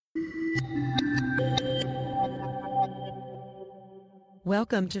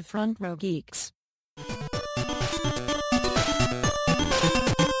Welcome to Front Row Geeks.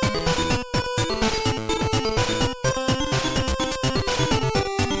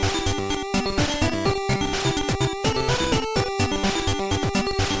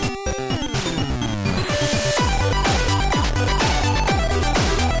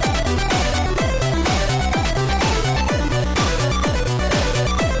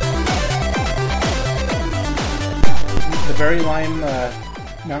 Berry lime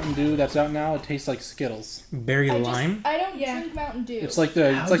Mountain Dew that's out now. It tastes like Skittles. Berry lime? I don't drink Mountain Dew. It's like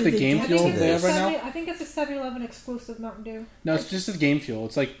the Game Fuel they have right now. I think it's a 7-Eleven exclusive Mountain Dew. No, it's just the Game Fuel.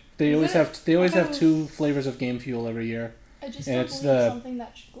 It's like they always have two flavors of Game Fuel every year. I just and don't it's believe something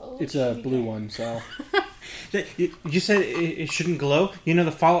that should glow. It's a blue one, so. You said it shouldn't glow? You know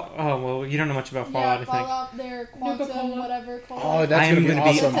the Fallout... Oh, well, you don't know much about Fallout, I think. Fallout, their Quantum, whatever. Oh, that's going to be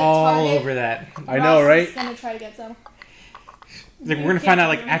awesome. All over that. I know, right? I'm going to try to get some. Like, we're gonna find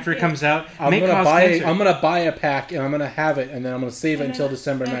out after it comes out. I'm gonna buy a pack and I'm gonna have it and then I'm gonna save it until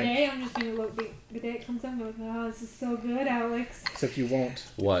December 9th. Day, I'm just gonna look the day it comes out. I'm like, oh, this is so good, Alex. Except you won't.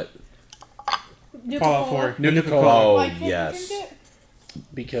 What? Fallout 4. Nuka-Cola. Oh, yes.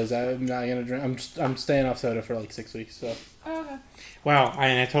 Because I'm not gonna drink. I'm staying off soda for like 6 weeks. So. Oh, okay. Wow,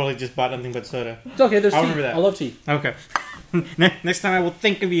 I totally just bought nothing but soda. It's okay. There's tea. I'll remember that. I love tea. Okay. Next time I will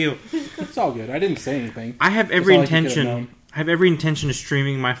think of you. It's all good. I didn't say anything. I have every intention of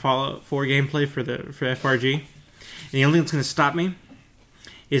streaming my Fallout 4 gameplay for FRG. And the only thing that's going to stop me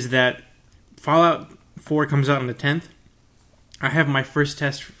is that Fallout 4 comes out on the 10th. I have my first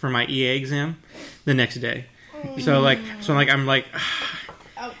test for my EA exam the next day. I'm like,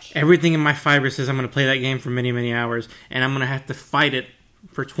 ouch. Everything in my fiber says I'm going to play that game for many, many hours, and I'm going to have to fight it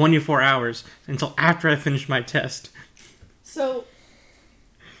for 24 hours until after I finish my test. So,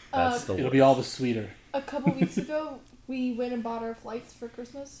 it'll be all the sweeter. A couple weeks ago, we went and bought our flights for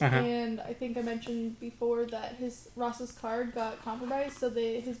Christmas, and I think I mentioned before that Ross's card got compromised, so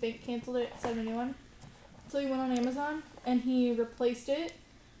his bank canceled it, sent a new one. So he went on Amazon, and he replaced it.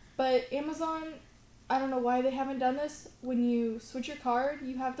 But Amazon, I don't know why they haven't done this. When you switch your card,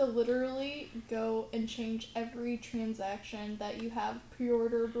 you have to literally go and change every transaction that you have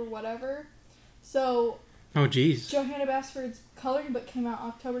pre-ordered or whatever. So... Oh, jeez. Johanna Basford's coloring book came out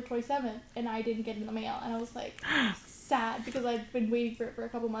October 27th, and I didn't get it in the mail. And I was like, sad, because I'd been waiting for it for a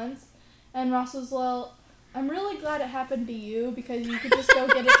couple months. And Ross was, well, I'm really glad it happened to you, because you could just go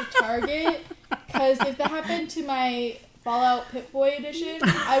get it to Target. Because if that happened to my Fallout Pip-Boy edition,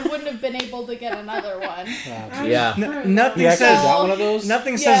 I wouldn't have been able to get another one. Yeah. Nothing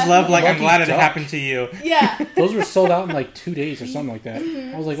says love like I'm glad it happened to you. Yeah. Those were sold out in like 2 days or something like that.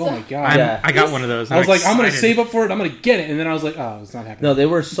 I was like, oh my god. I got one of those. I was like, I'm going to save up for it. I'm going to get it. And then I was like, oh, it's not happening. No, they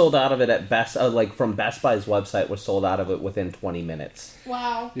were sold out of it at Best... from Best Buy's website, was sold out of it within 20 minutes.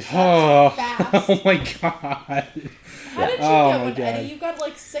 Wow. Fast. Oh my god. How did you get one, Eddie? You got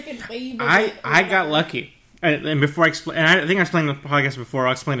like second wave. I got lucky. And before I explain, and I think I explained the podcast before,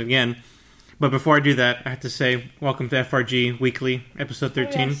 I'll explain it again. But before I do that, I have to say, welcome to FRG Weekly, episode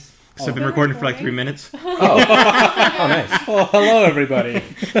 13. Yes. Because I've been recording for like 3 minutes. Oh, nice. Well, hello, everybody.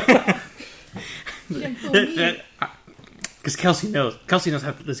 Because Kelsey knows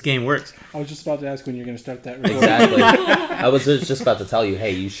how this game works. I was just about to ask when you're going to start that recording. Exactly. I was just about to tell you,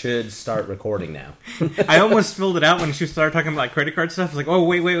 hey, you should start recording now. I almost spilled it out when she started talking about like credit card stuff. I was like, oh,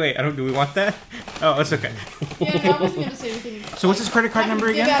 wait. Do we want that? Oh, it's okay. Yeah, no, I wasn't going to say anything. So what's his credit card number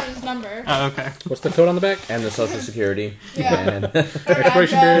again? Give out his number. Oh, okay. What's the code on the back? And the Social Security. Yeah. And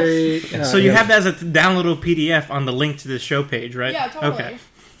expiration date. So you have that as a downloadable PDF on the link to the show page, right? Yeah, totally. Okay.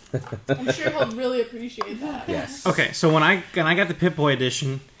 I'm sure he'll really appreciate that. yes. Okay, so when I got the Pip-Boy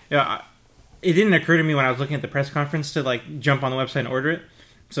edition, it didn't occur to me when I was looking at the press conference to like jump on the website and order it.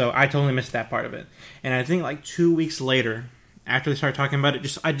 So I totally missed that part of it. And I think like 2 weeks later, after they started talking about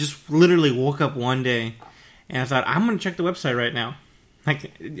it, I just literally woke up one day and I thought, I'm going to check the website right now.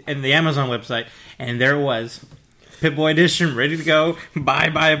 Like, and the Amazon website. And there it was. Pip-Boy edition, ready to go. Buy.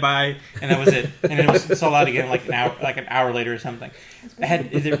 And that was it. And it was sold out again like an hour later or something. I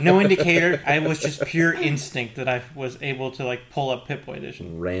had no indicator. I was just pure instinct that I was able to like pull up Pip-Boy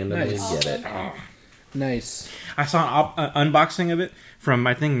edition. Randomly get it. Oh, nice. I saw an unboxing of it from,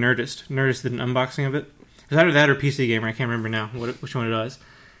 I think, Nerdist. Nerdist did an unboxing of it. It's either that or PC Gamer. I can't remember now which one it was.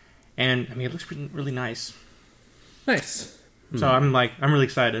 And, I mean, it looks really nice. Nice. So I'm really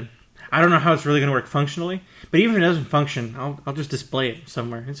excited. I don't know how it's really going to work functionally, but even if it doesn't function, I'll just display it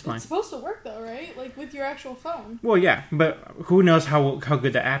somewhere. It's fine. It's supposed to work though, right? Like with your actual phone. Well, yeah, but who knows how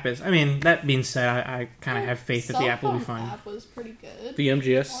good the app is? I mean, that being said, I kind of have faith that the app will be fine. The app was pretty good. The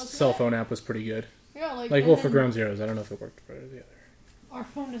MGS cell phone app was pretty good. Yeah, for Ground Zeroes. I don't know if it worked for the other. our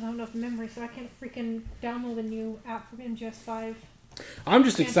phone doesn't have enough memory, so I can't freaking download a new app from MGS5. I'm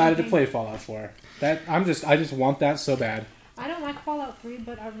just excited to play Fallout 4. I just want that so bad. I don't like Fallout 3,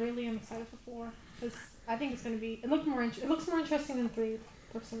 but I really am excited for 4 because I think it's going to be. It looks more interesting than 3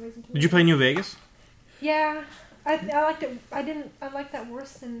 for some reason. Did you play New Vegas? Yeah, I liked it. I liked that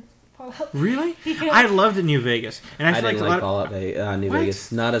worse than Fallout 3. Really? Yeah. I loved New Vegas, and I feel didn't like Fallout New What?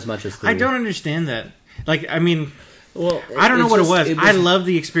 Vegas, not as much as 3. I don't understand that. Like, I mean, Well, I don't know what just- it was. I love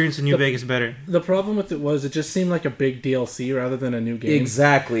the experience of New Vegas better. The problem with it was it just seemed like a big DLC rather than a new game.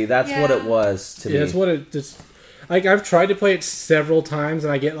 Exactly, that's what it was to me. That's what it just. Like, I've tried to play it several times,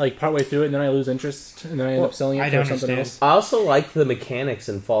 and I get, like, partway through it, and then I lose interest, and then I end up selling it for something else. I also liked the mechanics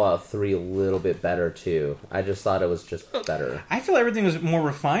in Fallout 3 a little bit better, too. I just thought it was just better. I feel everything was more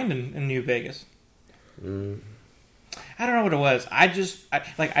refined in New Vegas. I don't know what it was.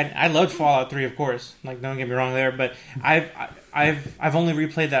 I loved Fallout 3, of course. Like, don't get me wrong there, but I've only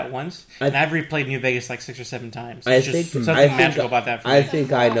replayed that once, and I've replayed New Vegas like 6 or 7 times. It's just something magical about that. I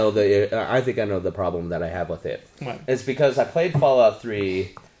think I know the problem that I have with it. What? It's because I played Fallout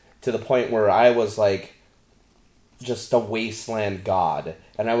 3 to the point where I was like just a wasteland god,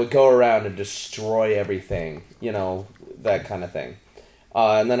 and I would go around and destroy everything, that kind of thing.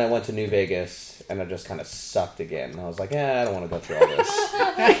 And then I went to New Vegas, and I just kind of sucked again. And I was like, I don't want to go through all this.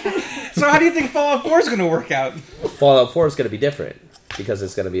 So how do you think Fallout 4 is going to work out? Fallout 4 is going to be different, because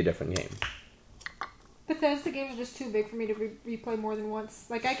it's going to be a different game. Bethesda games are just too big for me to replay more than once.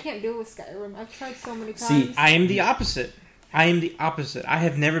 Like, I can't do it with Skyrim. I've tried so many times. See, I am the opposite. I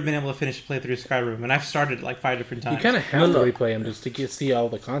have never been able to finish a playthrough of Skyrim, and I've started like 5 different times. You kind of have to replay them just to see all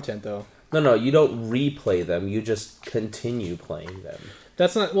the content, though. No, you don't replay them. You just continue playing them.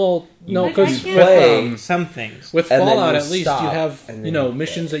 That's not... Well, no, Like, because I can't- with some things. with And then Fallout, you at least, stop, you have, and then you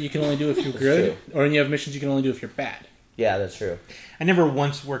missions play. that you can only do if you're good, or you have missions you can only do if you're bad. Yeah, that's true. I never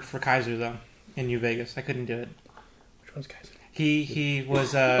once worked for Kaiser, though, in New Vegas. I couldn't do it. Which one's Kaiser? He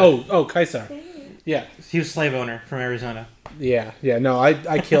was... Kaiser. Yeah. He was slave owner from Arizona. Yeah, no, I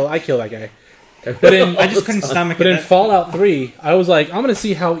kill that guy. But I just couldn't stomach it. But in Fallout 3, I was like, I'm going to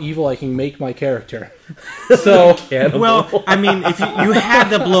see how evil I can make my character. So, Well, I mean, if you had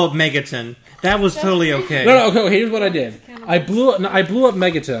to blow up Megaton, that was totally okay. no, here's what I did. I blew up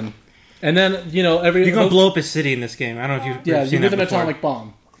Megaton, and then You're gonna blow up a city in this game. I don't know if you've seen with that an before. atomic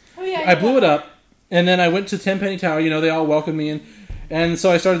bomb. Oh yeah. I blew it up, and then I went to Tenpenny Tower. They all welcomed me in, and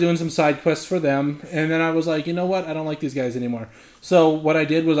so I started doing some side quests for them. And then I was like, you know what? I don't like these guys anymore. So what I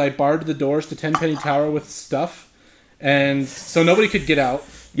did was I barred the doors to Tenpenny Tower with stuff, and so nobody could get out.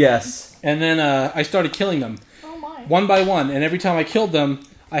 Yes. And then I started killing them. Oh my. One by one, and every time I killed them,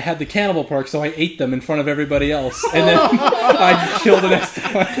 I had the cannibal perk, so I ate them in front of everybody else, and then I killed the next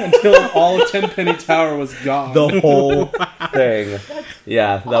one until all of Tenpenny Tower was gone. The whole thing.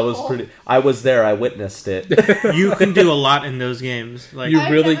 Yeah, that was pretty... I was there, I witnessed it. You can do a lot in those games. Like, You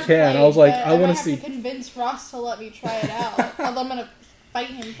I've really never can. played, I was like, but I want might to see. have to convince Ross to let me try it out. Although I'm gonna fight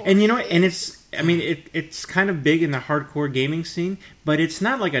him for and you know it. what? And it's kind of big in the hardcore gaming scene, but it's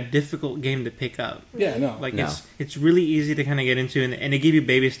not like a difficult game to pick up. Yeah, no. Like No. it's really easy to kind of get into, and they give you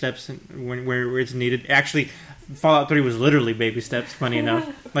baby steps where it's needed. Actually, Fallout 3 was literally baby steps. Funny enough,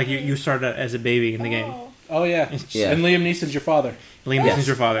 like you started out as a baby in the game. Oh, yeah. Yeah. And Liam Neeson's your father. Liam Neeson's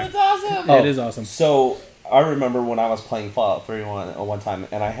your father. That's awesome. Yeah, it is awesome. So, I remember when I was playing Fallout 3 one time,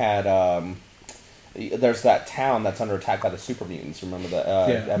 and I had... there's that town that's under attack by the super mutants. Remember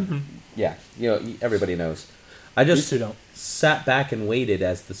that? Yeah. Everybody knows. I These just two don't. sat back and waited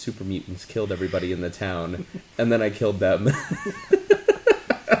as the super mutants killed everybody in the town, and then I killed them.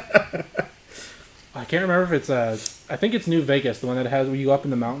 I can't remember if it's I think it's New Vegas, the one that has where you go up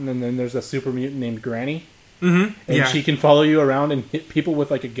in the mountain and then there's a super mutant named Granny, Mm-hmm. and she can follow you around and hit people with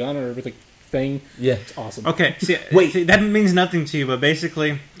like a gun or with a thing. Yeah. It's awesome. Okay, see, that means nothing to you, but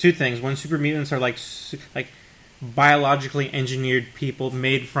basically, two things. One, super mutants are like biologically engineered people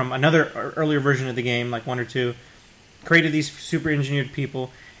made from another earlier version of the game, like 1 or 2, created these super engineered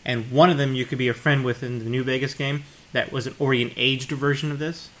people, and one of them you could be a friend with in the New Vegas game that was already an aged version of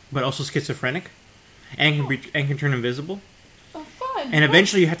this, but also schizophrenic, and can turn invisible. Oh, fun. And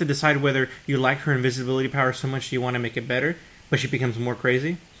eventually you have to decide whether you like her invisibility power so much you want to make it better, but she becomes more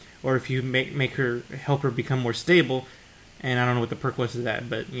crazy, or if you help her become more stable. And I don't know what the perk was of that,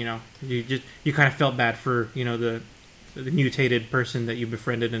 but you kind of felt bad for the mutated person that you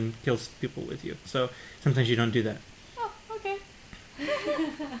befriended and kills people with you. So sometimes you don't do that. Oh, okay.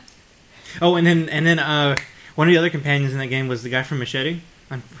 Oh, and then one of the other companions in that game was the guy from Machete.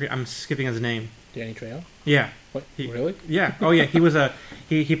 I'm skipping his name. Danny Trejo? Yeah. What? Really? Yeah. Oh yeah. He was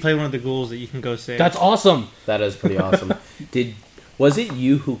he played one of the ghouls that you can go save. That's awesome. That is pretty awesome. Was it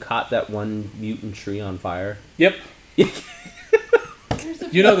you who caught that one mutant tree on fire? Yep.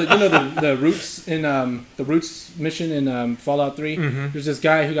 You know the Roots in the Roots mission in Fallout 3? Mm-hmm. There's this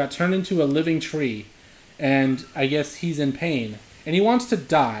guy who got turned into a living tree, and I guess he's in pain, and he wants to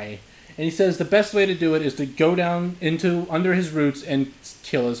die, and he says the best way to do it is to go down under his roots and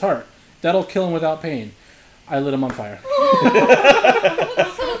kill his heart. That'll kill him without pain. I lit him on fire.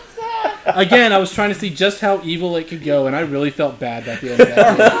 That's so sad. Again, I was trying to see just how evil it could go, and I really felt bad at the end of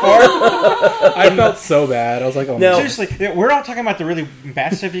that game. I felt so bad. I was like, oh, No. my Seriously, we're all talking about the really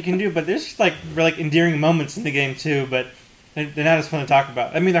bad stuff you can do, but there's like really endearing moments in the game too. But they're not as fun to talk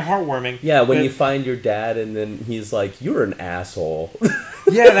about. I mean, they're heartwarming. Yeah, when but- you find your dad and then he's like, "You're an asshole."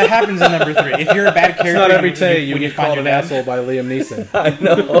 Yeah, that happens in number 3. If you're a bad character, It's not every day when you get called an asshole by Liam Neeson. I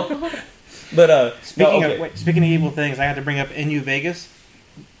know. But Speaking no, okay. of evil things, I had to bring up in New Vegas.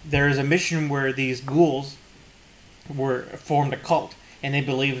 There is a mission where these ghouls formed a cult, and they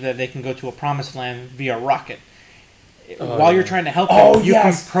believe that they can go to a promised land via rocket. While you're trying to help them, you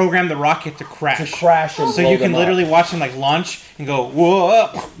can program the rocket to crash. and So blow you can them literally up. watch them like launch and go, whoa!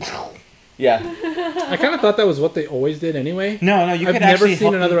 Yeah. I kind of thought that was what they always did anyway. No, you I've could never actually seen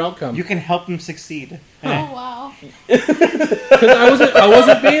help another them, outcome. You can help them succeed. Oh wow. Because I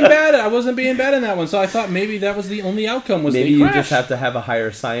wasn't being bad. I wasn't being bad in that one. So I thought maybe that was the only outcome. Was Maybe they you crash. just have to have a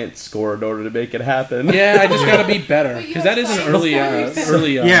higher science score in order to make it happen. Yeah, I just got to be better But you because have that is an science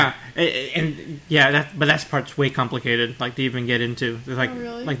early. Yeah, and but that part's way complicated. Like to even get into, there's like Oh,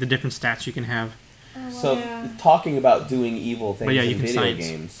 really? like the different stats you can have. Oh, wow. So Yeah. talking about doing evil things But yeah, in you can video science.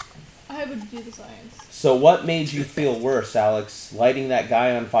 games. I would do the science. So what made you feel worse, Alex? Lighting that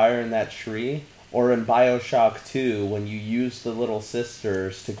guy on fire in that tree? Or in Bioshock 2 when you used the little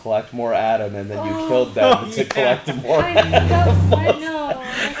sisters to collect more Adam and then you killed them to collect more I Adam? know.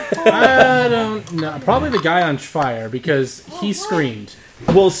 I don't know. Probably the guy on fire because he screamed.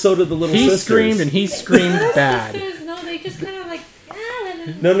 Well, so did the little He sisters. screamed and he screamed bad. Sisters, no, they just kind of like,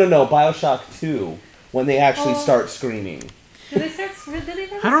 No. Bioshock 2 when they actually start screaming. Did they start? Did they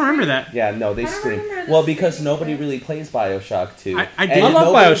I don't remember that. Yeah, no, they I don't scream. remember this Well, because screaming nobody bit. really plays Bioshock 2. I And did. I love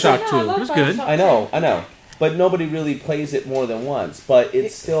nobody- Bioshock 2. It was good. I know. But nobody really plays it more than once. But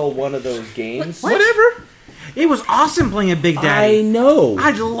it's still one of those games. Whatever. It was awesome playing a Big I Daddy. know.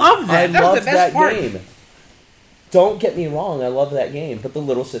 I loved that. I That was loved the best that part. game. Don't get me wrong, I love that game. But the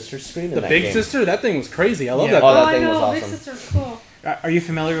little sisters scream in The that big game. sister, that thing was crazy. I love Yeah. that. Oh, that I thing was know. awesome. Big sister's cool. Are you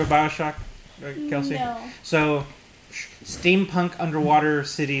familiar with Bioshock, Kelsey? No. So, steampunk underwater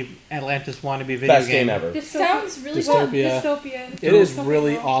city Atlantis wannabe video Best game. game ever. Sounds really Dystopia. fun. Dystopia. It is Dystopia.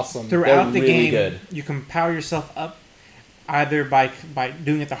 really awesome. Throughout They're the really game, good. you can power yourself up either by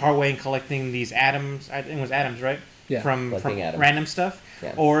doing it the hard way and collecting these atoms. I think it was atoms, right? Yeah, From collecting atoms. random stuff,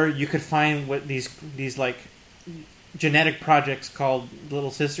 Yeah. or you could find what these like genetic projects called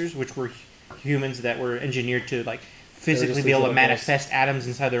Little Sisters, which were humans that were engineered to like physically just be able these to little manifest atoms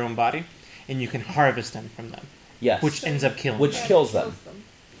inside their own body, and you can harvest them from them, Yes. which ends up killing Which them. kills them.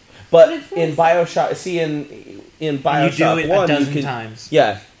 But But it's in really Bioshock, see in You Bioshock do it 1, a dozen you can times.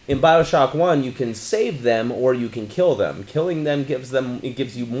 yeah. In Bioshock 1, you can save them or you can kill them. Killing them gives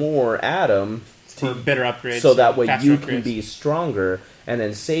you more Adam For better upgrades, so that way faster you upgrades. can be stronger. And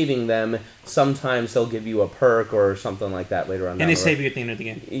then saving them, sometimes they'll give you a perk or something like that later on. down And they the road. save you at the end of the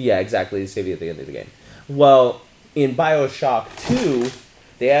game. Yeah, exactly. They save you at the end of the game. Well, in Bioshock 2,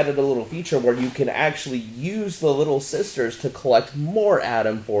 they added a little feature where you can actually use the little sisters to collect more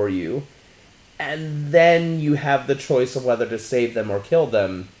Adam for you. And then you have the choice of whether to save them or kill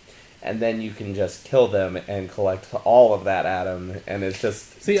them. And then you can just kill them and collect all of that Adam. And it's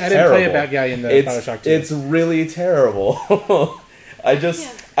just See, I didn't play a terrible. bad guy in the It's, Bioshock 2. it's really terrible. I just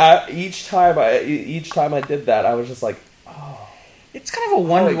each time I did that, I was just like, It's kind of a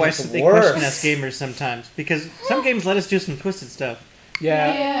wonder it why gets they worse. question us gamers sometimes, because some games let us do some twisted stuff.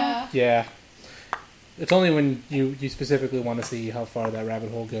 yeah. Yeah. It's only when you specifically want to see how far that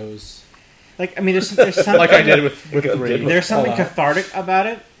rabbit hole goes. Like, I mean, there's something Like I did with 3. There's something Fallout. cathartic about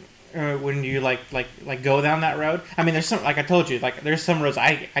it when you like go down that road. I mean, there's some, like I told you, like there's some roads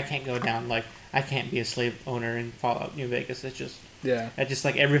I can't go down. Like I can't be a slave owner in Fallout New Vegas. It's just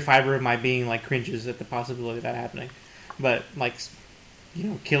like every fiber of my being like cringes at the possibility of that happening. But like, you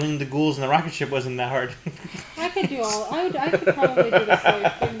know, killing the ghouls in the rocket ship wasn't that hard. I could do all. I could probably do the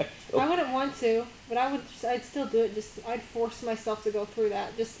slave thing. I wouldn't want to, but I'd still do it. I'd force myself to go through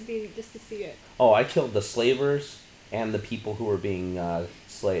that just to see it. oh, I killed the slavers and the people who were being and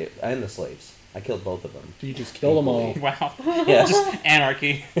the slaves. I killed both of them. You just kill them all. Wow, Yeah. just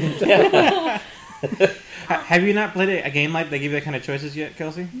anarchy. Have you not played a game like they give you that kind of choices yet,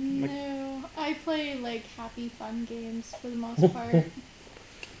 Kelsey? No, I I play like happy, fun games for the most part.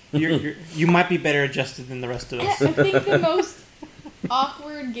 You might be better adjusted than the rest of us. I think the most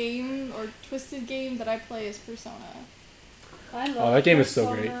awkward game or twisted game that I play is Persona. I love Oh, that game is so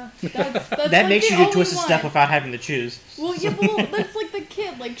Persona. That's That like makes the you do only twisted one. stuff without having to choose. Well, that's like the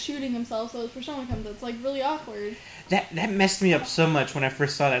kid like shooting himself, so his Persona comes. It's like really awkward. That messed me up so much when I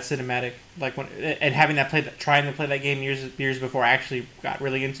first saw that cinematic, like and having trying to play that game years before I actually got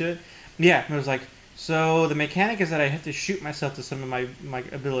really into it. Yeah, it was like, so the mechanic is that I have to shoot myself to some of my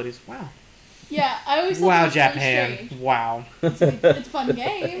abilities. Wow. Yeah, I always thought Wow, that was really Japan. strange. Wow. It's a fun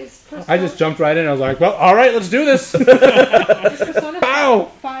game. Is Persona, I just jumped right in. I was like, well, all right, let's do this. Is Persona Pow!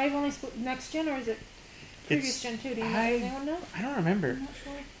 5 only next gen, or is it previous It's- gen too? Do you I- anyone know? I don't remember. I'm not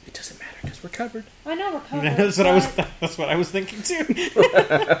sure. It doesn't matter because we're covered. I know we're covered. That's what I was thinking too.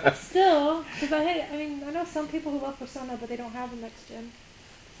 Still, because I know some people who love Persona, but they don't have the next gen.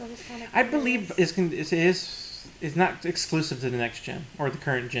 So I'm just kind of. I believe it's not exclusive to the next gen or the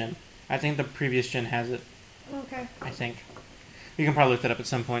current gen. I think the previous gen has it. Okay. I think. You can probably look that up at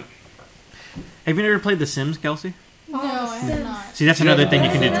some point. Have you ever played The Sims, Kelsey? No, I have Sims. not. See, that's another thing you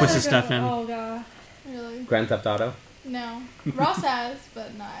can do Oh, twisted stuff in. Oh god. Really? Grand Theft Auto. No. Ross has,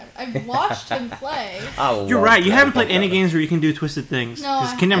 but no. I've watched him play. You're right. You haven't played any games where you can do twisted things. No,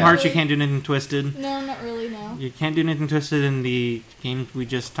 Because I Kingdom haven't. Hearts, you can't do anything twisted. No, not really. No. You can't do anything twisted in the games we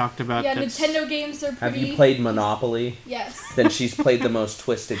just talked about. Yeah, That's- Nintendo games are Have pretty. you played Monopoly? Yes. Then she's played the most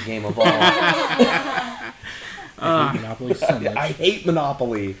twisted game of all. I hate Monopoly so much. I hate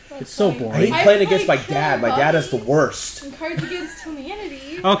Monopoly. That's It's so funny. boring. I hate I playing against my played dad. My Killer dad is the Buggies worst. And Cards Against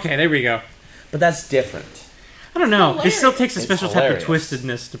Humanity. Okay, there we go. But that's different. I don't know. It still hilarious. takes a It's special type of hilarious.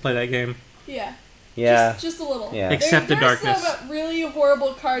 twistedness to play that game. Yeah. Yeah. Just a little. Yeah. Except the There's darkness. some really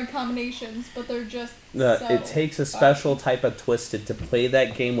horrible card combinations, but they're just. so It takes a special type of twisted to play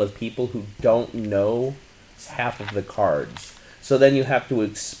that game with people who don't know half of the cards. So then you have to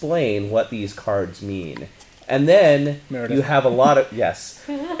explain what these cards mean. And then Meredith. you have a lot of... Yes.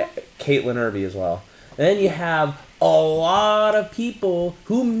 Caitlin Irby as well. And then you have a lot of people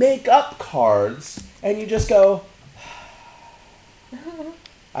who make up cards, and you just go...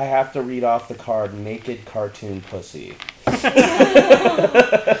 I have to read off the card, naked cartoon pussy. I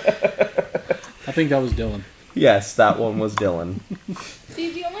think that was Dylan. Yes, that one was Dylan.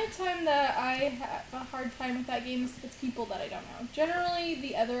 See, the only time that I have a hard time with that game is it's people that I don't know. Generally,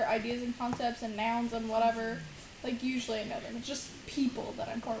 the other ideas and concepts and nouns and whatever, like, usually I know them. It's just people that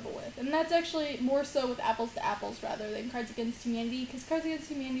I'm horrible with. And that's actually more so with Apples to Apples rather than Cards Against Humanity, because Cards Against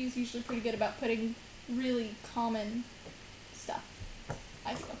Humanity is usually pretty good about putting really common stuff,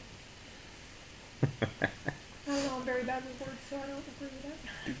 I feel. I don't know. I'm very bad with words, so I don't agree with that.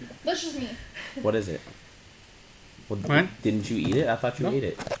 That's just me. What is it? Well, What? Didn't you eat it? I thought you No. ate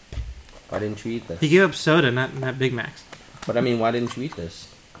it. Why didn't you eat this? He gave up soda, not Big Macs. But I mean, why didn't you eat this?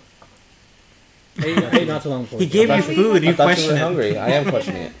 Hey, not too long before. He gave I you thought- food. I You thought you questioned were it. hungry. I am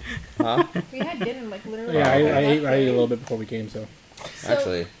questioning it. Huh? We had dinner like literally. Yeah, I ate that a day. little bit before we came, so. So,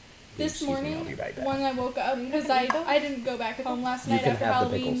 Actually, this excuse me, I'll morning, be right back. when I woke up, because I didn't go back home last You night can after have the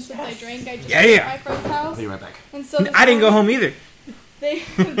Halloween pickles. since I drank. I just Yeah, went yeah. to my friend's house. right back. And so this I didn't go morning, home either.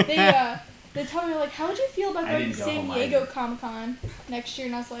 They told me, like, how would you feel about going to San Diego Comic Con next year?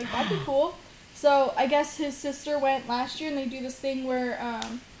 And I was like, that'd be cool. So I guess his sister went last year, and they do this thing where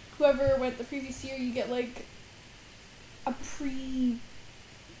whoever went the previous year, you get like a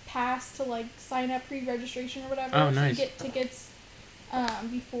pre-pass to like sign up pre-registration or whatever. Oh, So nice. you get tickets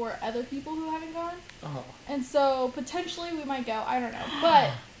before other people who haven't gone. Oh. And so potentially we might go. I don't know,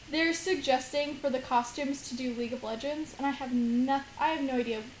 but they're suggesting for the costumes to do League of Legends, and I have no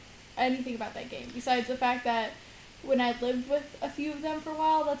idea anything about that game besides the fact that when I lived with a few of them for a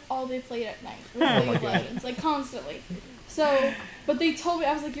while, that's all they played at night was Oh League my of God. Legends, like constantly. So, but they told me,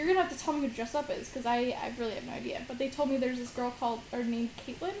 I was like, you're gonna have to tell me who dress up is, because I really have no idea. But they told me there's this girl named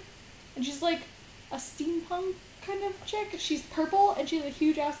Caitlin, and she's like a steampunk kind of chick. She's purple and she has a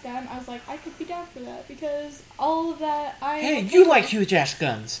huge ass gun. I was like, I could be down for that because all of that Hey, you like huge ass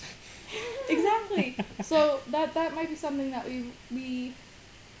guns. exactly. So that might be something that we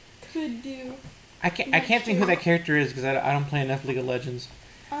could do. I can't think who that character is because I don't play enough League of Legends.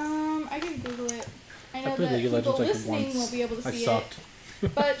 I can Google it. I know played that League of people Legends like listening once. won't be able to I see sucked.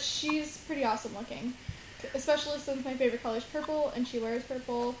 it, but she's pretty awesome looking. Especially since my favorite color is purple and she wears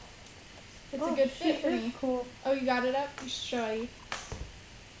purple. It's a good fit for me. Cool. Oh, you got it up? You should show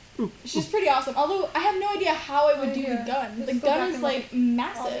you. She's pretty awesome. Although I have no idea how I would do the gun. Let's The go gun back is and like look All the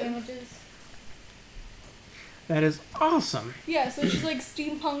massive. images. That is awesome. Yeah, so she's like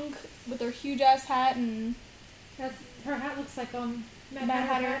steampunk with her huge ass hat and Her hat looks like Mad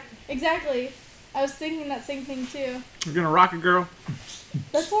Hatter. Exactly. I was thinking that same thing too. You're gonna rock it, girl.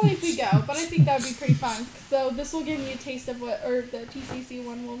 That's only if we go, but I think that would be pretty fun. So this will give me a taste of what, or the TCC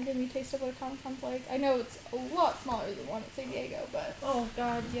one will give me a taste of what a Comic-Con's like. I know it's a lot smaller than the one at San Diego, but oh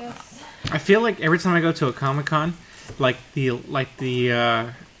god, yes. I feel like every time I go to a Comic Con, like the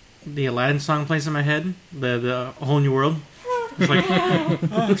Aladdin song plays in my head, the Whole New World. It's like,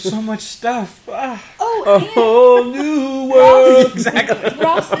 oh, so much stuff. Ah. Oh, A whole new world. Exactly.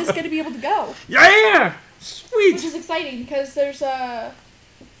 Ross is going to be able to go. Yeah, sweet. Which is exciting because there's a.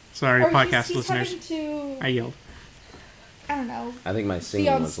 Sorry, podcast he's listeners. Having to, I yelled. I don't know. I think my Be singing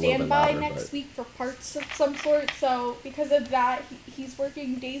on was a little bit standby louder. next week for parts of some sort. So because of that, he's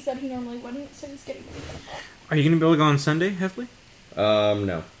working days that he normally wouldn't. So he's getting. Are you going to be able to go on Sunday, Heffley?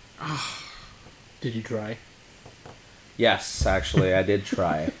 No. Did you try? Yes, actually, I did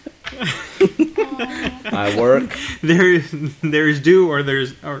try. I work. There's do or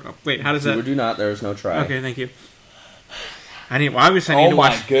there's... Or, wait, how does Do that... or do not, there is no try. Okay, thank you. Obviously I need to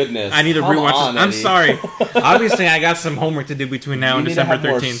watch... Oh my goodness. I need to Come rewatch on, this. I'm Eddie. sorry. Obviously I got some homework to do between now and December You need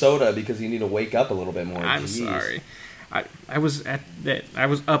to have 13th. more soda because you need to wake up a little bit more. I'm Jeez. sorry. I was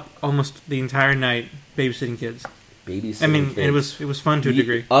up almost the entire night babysitting kids. Babysitting I mean, kids. it was fun to a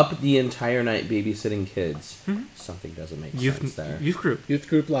degree. Up the entire night babysitting kids. Mm-hmm. Something doesn't make sense there. Youth group. Youth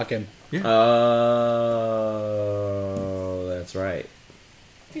group lock-in. Yeah. Oh, that's right.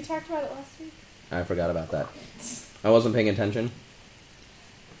 We talked about it last week. I forgot about that. I wasn't paying attention.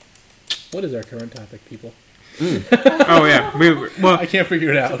 What is our current topic, people? Oh yeah. I can't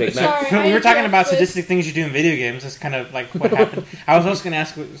figure it out. Big Mac. Sorry, We were talking about interrupted. sadistic things you do in video games. That's kind of like what happened. I was also going to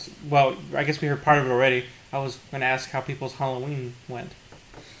ask, well, I guess we heard part of it already. I was going to ask how people's Halloween went.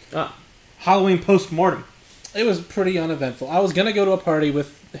 Ah. Halloween post-mortem. It was pretty uneventful. I was going to go to a party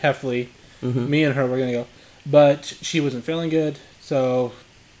with Heffley. Mm-hmm. Me and her were going to go. But she wasn't feeling good, so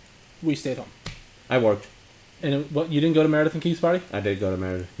we stayed home. I worked. And you didn't go to Meredith and Keith's party? I did go to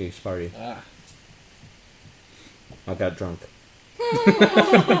Meredith Keith's party. I got drunk.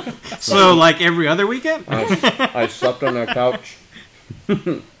 So, like every other weekend? I slept on the couch.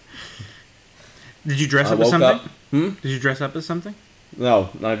 Did you dress I up as woke something? up. Did you dress up as something? No,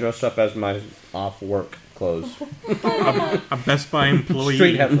 I dressed up as my off-work clothes. A Best Buy employee.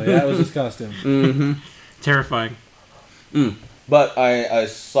 Straight Heffley. That was his costume. Mm-hmm. Terrifying. But I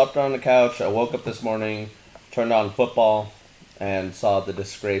slept on the couch. I woke up this morning, turned on football, and saw the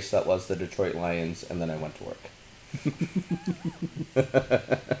disgrace that was the Detroit Lions, and then I went to work.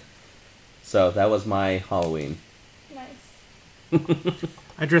 So that was my Halloween. Nice.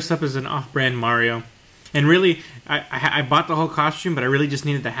 I dressed up as an off-brand Mario. And really, I bought the whole costume, but I really just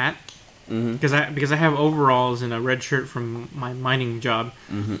needed the hat. Because I have overalls and a red shirt from my mining job.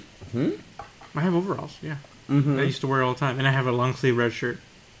 I have overalls, yeah. I used to wear all the time. And I have a long sleeve red shirt.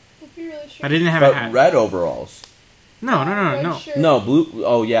 If you're really sure. I didn't have a But hat. red overalls. No. Red shirt. No, blue.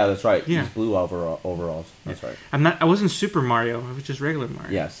 Oh, yeah, that's right. Yeah. These blue overalls. That's right. I wasn't Super Mario. I was just regular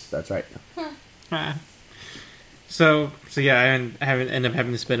Mario. Yes, that's right. So yeah, I haven't ended up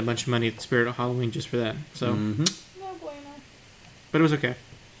having to spend a bunch of money at the Spirit of Halloween just for that. So, No bueno. but it was okay.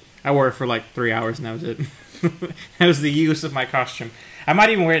 I wore it for like 3 hours and that was it. That was the use of my costume. I might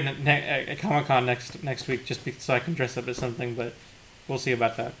even wear it at Comic Con next week just so I can dress up as something, but we'll see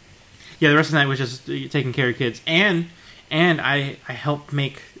about that. Yeah, the rest of the night was just taking care of kids, and I helped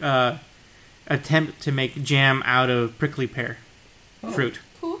make attempt to make jam out of prickly pear fruit.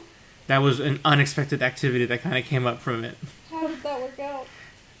 Cool. That was an unexpected activity that kind of came up from it. How did that work out?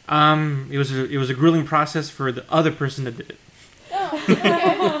 It was a grueling process for the other person that did it. Oh,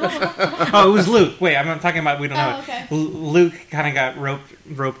 okay. Oh, it was Luke. Wait, I'm not talking about. We don't know. Oh, okay. Luke kind of got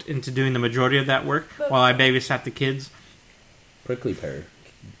roped into doing the majority of that work while I babysat the kids. Prickly pear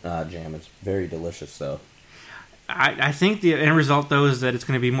jam is very delicious, though. I think the end result, though, is that it's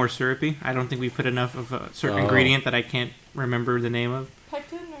going to be more syrupy. I don't think we put enough of a certain ingredient that I can't remember the name of.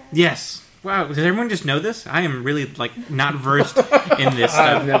 Pectin or? Yes. Wow. Does everyone just know this? I am really not versed in this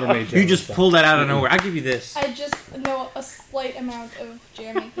stuff. I've never made jam. You just pulled that out of nowhere. I'll give you this. I just know a slight amount of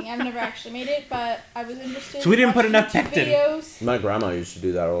jam making. I've never actually made it, but I was interested. So we didn't put in enough watching pectin. videos. My grandma used to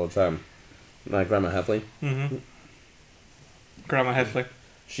do that all the time. My grandma Heffley. Mm-hmm. Grandma Heffley.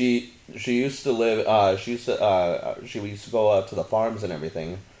 She used to live. She used to go out to the farms and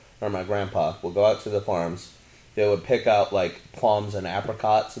everything. Or my grandpa would go out to the farms. They would pick out like plums and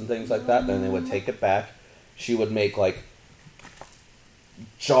apricots and things like that. Then they would take it back. She would make like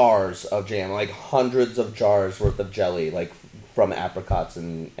jars of jam, like hundreds of jars worth of jelly, like from apricots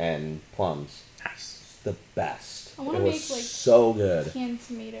and plums. Nice. The best. I wanna It was make, like, so good. Canned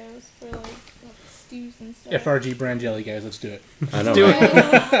tomatoes for like stews and stuff. FRG brand jelly, guys. Let's do it. I know. Do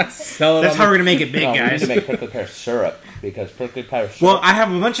right? it. Sell it That's on how the- we're gonna make it big, No, we need guys. to make prickly pear syrup because prickly pear syrup. Well, I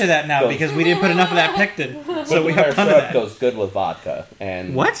have a bunch of that now Go. because we didn't put enough of that pectin, so prickly we have pear a ton of syrup that. goes good with vodka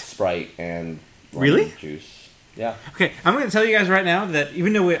and What? Sprite and lemon Really? juice. Yeah. Okay, I'm going to tell you guys right now that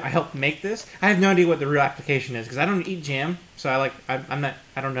even though I helped make this, I have no idea what the real application is because I don't eat jam, so I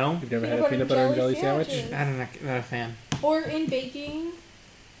don't know. You've never had a peanut butter and jelly sandwich? sandwiches. I'm not a fan. Or in baking.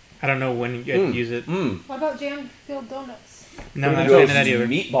 I don't know when you use it. What about jam-filled donuts? No, I'm not a fan of that Those either.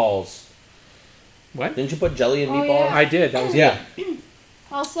 meatballs. What? Didn't you put jelly in Oh, meatballs? yeah. I did. That was Yeah.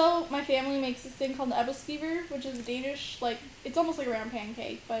 Also, my family makes this thing called the ebbelskiver, which is a Danish, it's almost like a round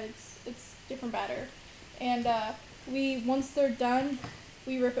pancake, but it's different batter. And once they're done,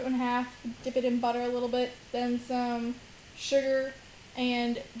 we rip it in half, dip it in butter a little bit, then some sugar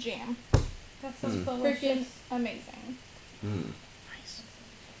and jam. That sounds Freaking delicious. amazing. Nice.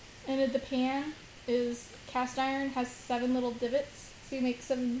 And the pan is cast iron, has 7 little divots, so you make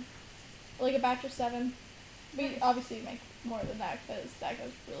a batch of 7. We obviously make more than that because that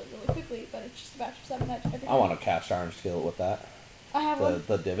goes really, really quickly, but it's just a batch of 7 every I time. want a cast iron skillet with that. I have one.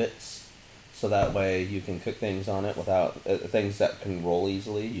 The divots. So that way you can cook things on it without... things that can roll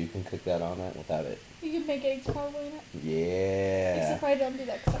easily, you can cook that on it without it. You can make eggs probably in it. Yeah. Except I don't do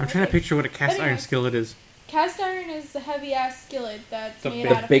that. 'Cause I I'm don't trying to like eggs. picture what a cast Anyway. iron skillet is. Cast iron is the heavy ass skillet that's made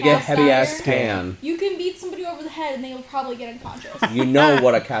The out of big cast heavy ass iron. pan. You can beat somebody over the head and they will probably get unconscious. You know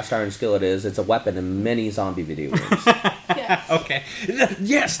what a cast iron skillet is. It's a weapon in many zombie video games. Yeah. Okay.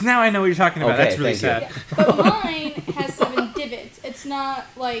 Yes, now I know what you're talking about. Okay, That's really thank sad. Yeah. But mine has 7 divots. It's not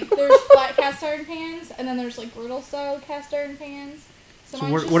like there's flat cast iron pans and then there's like griddle style cast iron pans. So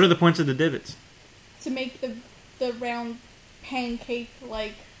mine's what are the points of the divots? to make the round pancake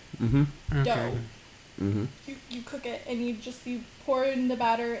like Mm-hmm. dough. Mm-hmm. You cook it and you pour it in the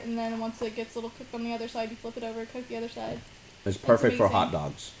batter and then once it gets a little cooked on the other side, you flip it over, cook the other side. It's perfect for amazing. hot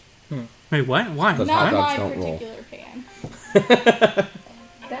dogs. Wait, what? Why? Because Not hot dogs my don't roll. particular pan.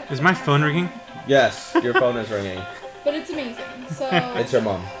 Is my phone ringing? Yes, your phone is ringing. But it's amazing. So It's your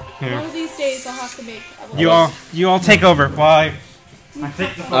mom. one of these days I'll have to make You all take over. Why? I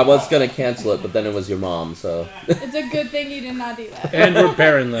take the I was gonna cancel it, but then it was your mom, so. It's a good thing you did not do that. And we're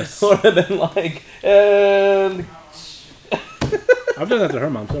Baronless. Would have been like, and I've done that to her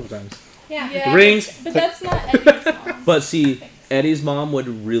mom several times. Yeah. Yeah, Rings. but that's not Eddie's mom. But see, Eddie's mom would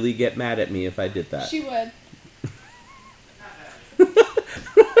really get mad at me if I did that. She would.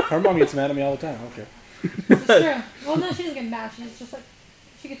 Her mom gets mad at me all the time. I don't care. It's true. Well, no, she doesn't get mad. She's just like,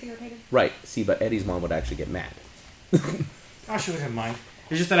 she gets irritated. Right. See, but Eddie's mom would actually get mad. Oh, she wouldn't mind.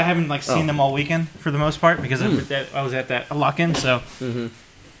 It's just that I haven't seen Oh. them all weekend for the most part because I was at that lock-in. So, Mm-hmm.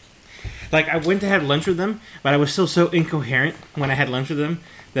 I went to have lunch with them, but I was still so incoherent when I had lunch with them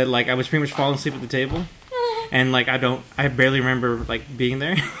that I was pretty much falling asleep at the table, and I barely remember being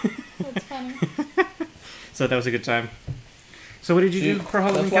there. That's funny. So that was a good time. So what did you do for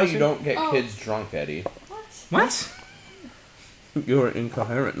Halloween? That's why Kelsey? you don't get Oh. kids drunk, Eddie. What? What? You were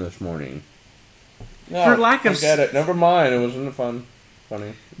incoherent this morning. No, For lack of forget it. Never mind. It wasn't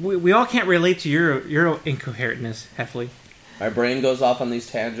funny. We all can't relate to your incoherentness, Heffley. My brain goes off on these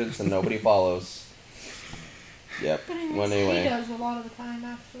tangents and nobody follows. Yep. But Well, he anyway. does a lot of the time,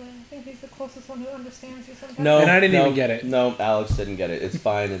 actually. I think he's the closest one who understands you sometimes. No, And I didn't no, even get it. No, Alex didn't get it. It's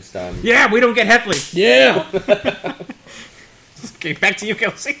fine. It's done. Yeah, we don't get Heffley. Yeah. Okay, back to you,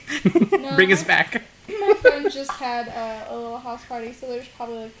 Kelsey. No, Bring us back. My friend just had a little house party, so there's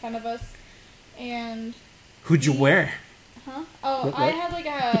probably 10 of us. And Who'd you wear? huh? Oh, What? I had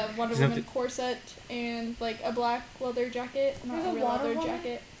a Wonder Is that Woman corset and a black leather jacket. Not There's a a real Wonder leather Woman?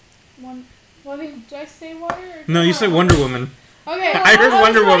 jacket. What do you... Did I say water? Or No, you said Wonder Woman. Okay. I heard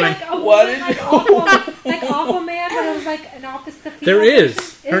Wonder Woman. What did you- Like Aquaman, but it was an opposite field. There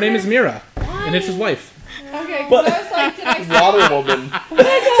is. Her name there? is Mira, and it's his wife. Okay, 'cause But- I was like, did I say Water woman.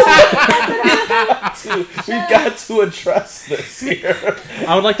 We've got to address this here.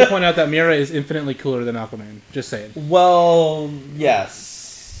 I would like to point out that Mira is infinitely cooler than Aquaman. Just saying. Well,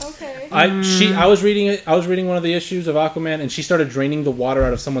 yes. Okay. I was reading one of the issues of Aquaman, and she started draining the water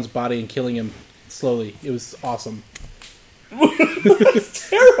out of someone's body and killing him slowly. It was awesome. It's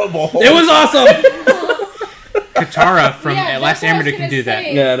terrible. It was awesome. Katara from Yeah, Last that's what I was Airbender gonna can do that.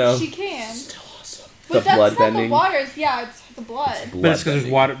 say. Yeah, I know. She can. Still awesome. But The that's blood not bending. the water. It's the blood. But it's because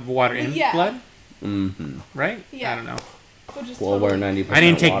there's water in Yeah. blood, Mm-hmm. right? Yeah. I don't know. Which is Well, we're 90%. I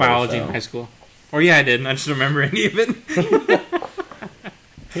didn't take water, biology so. in high school. Or yeah, I did. I just don't remember any of it.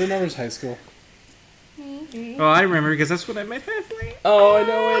 Who remembers high school? Well, I remember because that's what I met Heffley. Oh, I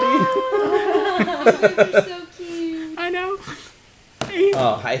know, Eddie. You're so cute. I know. He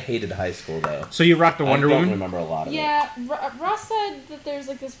Oh, I hated high school though. So you rocked the Wonder I don't Woman? remember a lot of it. Yeah, Ross said that there's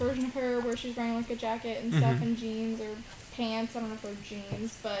like this version of her where she's wearing like a jacket and stuff and jeans or pants. I don't know if they're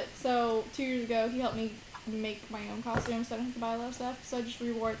jeans, but so 2 years ago he helped me make my own costume, so I didn't have to buy a lot of stuff. So I just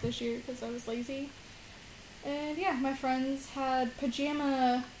rewore it this year because I was lazy. And yeah, my friends had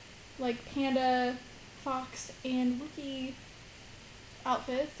pajama, like panda, fox, and Wookiee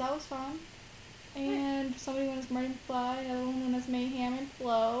outfits. That was fun. And somebody went as Marty McFly, another one went as Mayhem and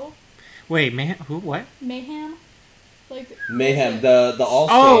Flo. Wait, man, who? What? Mayhem? Like Mayhem, the Allstate.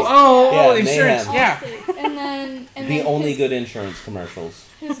 Oh, Yeah, insurance. Mayhem. Yeah. Allstate. And The then only his, good insurance commercials.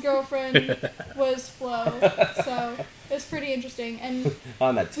 his girlfriend was Flo, so it was pretty interesting. And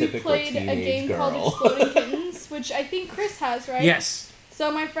I'm a we typical played a teenage game girl. called Exploding Kittens, which I think Chris has, right? Yes. So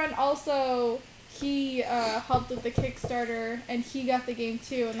my friend also, he helped with the Kickstarter, and he got the game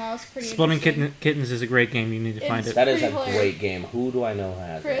too, and that was pretty Exploding interesting. Kittens is a great game. You need to find It's it. That is a pretty hilarious. great game. Who do I know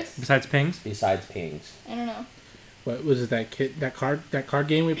has it? Chris? Besides Pings? Besides Pings. I don't know. What was it? That card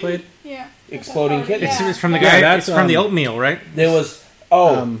game we played? Yeah. Exploding That's a Kittens. party. It's from the Yeah, guy. that's, It's from the oatmeal, right? There was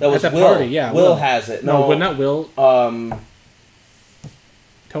that was at the Will. party, yeah, Will Will. has it. No, No, not Will.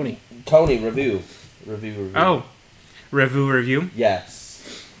 Tony. Tony review. Oh, review. Yes.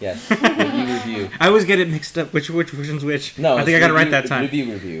 Review. I always get it mixed up. Which one's which? No, I think I got it right that time.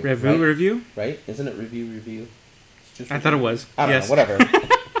 Review. Review. Right? Isn't it review? It's just I thought it was. I don't Yes. know. Whatever.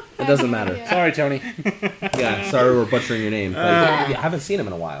 It doesn't matter. Yeah. Sorry, Tony. Yeah. Sorry, we're butchering your name. But I haven't seen him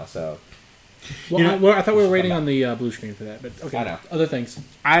in a while, so. Well, I thought we were waiting on the blue screen for that, but okay. I know. Other things.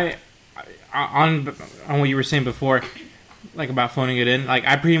 On what you were saying before, like about phoning it in. Like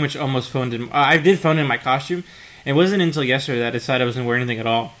I pretty much almost phoned in. I did phone in my costume. It wasn't until yesterday that I decided I wasn't wearing anything at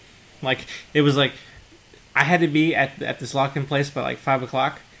all. Like it was like I had to be at this lock-in place by like 5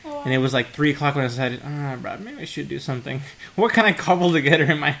 o'clock. Oh, wow. And it was like 3 o'clock when I decided, maybe I should do something. What can I cobble together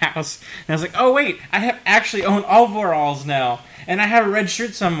in my house? And I was like, oh wait, I have actually own overalls now. And I have a red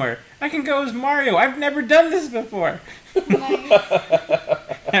shirt somewhere. I can go as Mario. I've never done this before. Nice.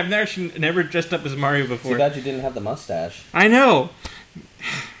 I've never dressed up as Mario before. Too bad you didn't have the mustache. I know.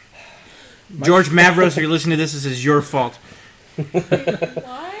 George Mavros, if you're listening to this is your fault.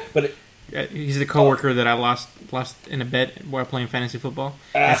 Why? But He's the coworker that I lost in a bet while playing fantasy football.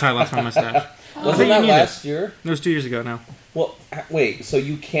 That's how I lost my mustache. wasn't that last year? It was 2 years ago now. Well, wait. So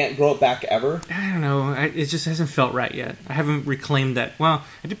you can't grow it back ever? I don't know. It just hasn't felt right yet. I haven't reclaimed that. Well,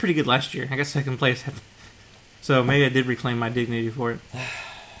 I did pretty good last year. I got second place. So maybe I did reclaim my dignity for it.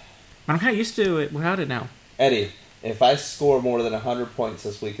 But I'm kind of used to it without it now. Eddie, if I score more than 100 points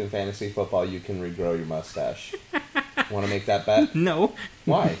this week in fantasy football, you can regrow your mustache. Want to make that bet? No.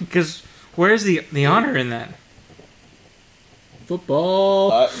 Why? Because where's the honor in that?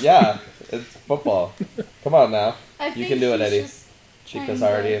 Football. Yeah, it's football. Come on now. I You think can do it, he's Eddie. just Because trying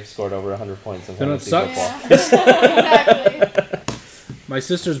I already to- have scored over 100 points in Then it fantasy sucks. football. Yeah. Exactly. My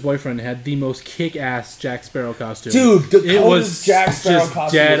sister's boyfriend had the most kick-ass Jack Sparrow costume. Dude, the it was Jack Sparrow just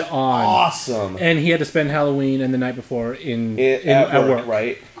costume dead was on. awesome. And he had to spend Halloween and the night before At work,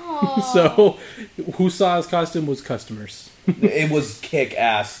 right? Aw. So, who saw his costume was customers. It was kick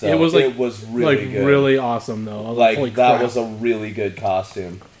ass though. It was like really good. really awesome though. I was Like holy that crap. was a really good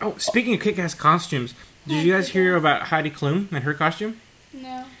costume. Oh, speaking of kick-ass costumes, did you guys hear about Heidi Klum and her costume?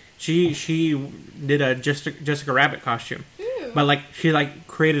 No. She did a Jessica Rabbit costume, Ooh. but like she like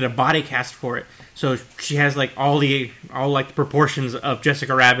created a body cast for it, so she has like all the proportions of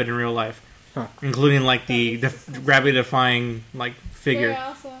Jessica Rabbit in real life, including like the gravity defying like figure. Very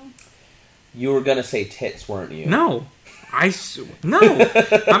awesome. You were gonna say tits, weren't you? No, no.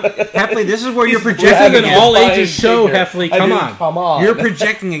 Heffley, this is where you're This projecting is an again. all-ages show, figure. Heffley. I Come mean, on. come on. You're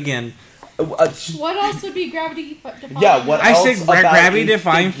projecting again. What else would be gravity defying? Yeah, what I else said about gravity a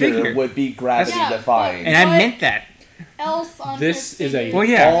defying figure. would be gravity Yeah, defying? And I What? meant that. Else on This her is a figure Well,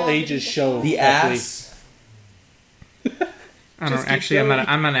 yeah. all-ages show. The Heffley. ass. I don't Just keep actually. going.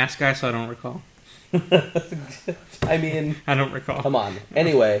 I'm an ass guy, so I don't recall. I mean, I don't recall. come on.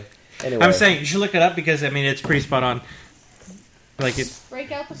 Anyway. I'm saying you should look it up because I mean it's pretty spot on. Like it.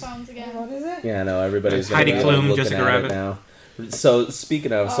 Break out the phones again. What is it? Yeah, no, everybody's Heidi gonna be Klum, looking Jessica at Rabbit. it now. So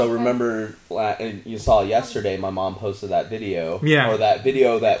speaking of, Okay. remember you saw yesterday my mom posted that video, Yeah. or that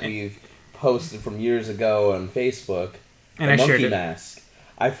video that we've posted from years ago on Facebook, And the I shared monkey it. mask.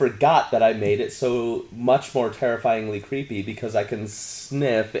 I forgot that I made it so much more terrifyingly creepy because I can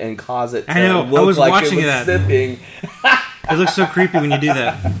sniff and cause it to I know, I look was like watching it was that. sniffing. It looks so creepy when you do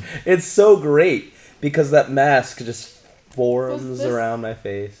that. It's so great because that mask just forms Was this- around my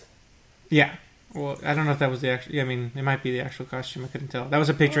face. Yeah. Well, I don't know if that was the actual. Yeah, I mean, it might be the actual costume. I couldn't tell. That was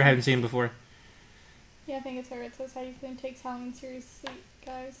a picture I hadn't seen before. Yeah, I think it's her. It says how you can take Halloween seriously,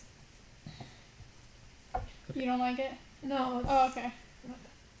 guys. You don't like it? No. Oh, okay.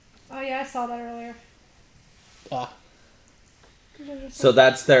 Oh yeah, I saw that earlier. Ah. So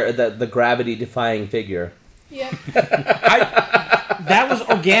that's the gravity defying figure. Yep. That was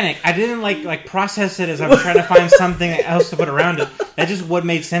organic. I didn't like process it as I was trying to find something else to put around it. That's just what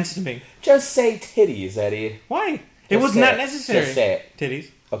made sense to me. Just say titties, Eddie. Why? It Just was say not it. necessary. Just say it. Titties.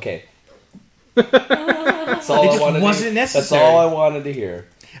 Okay. That's all It I just wanted wasn't to, necessary. That's all I wanted to hear.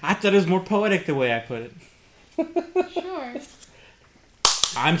 I thought it was more poetic the way I put it. Sure.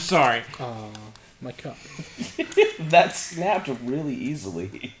 I'm sorry. Oh, my cup. That snapped really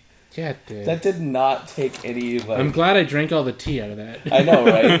easily. Yeah, it did. That did not take any, like... I'm glad I drank all the tea out of that. I know,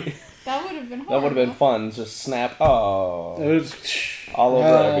 right? That would have been That horrible. would have been fun. Just snap. Oh. It was All over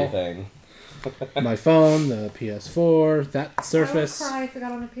everything. my phone, the PS4, that Surface. I would cry if I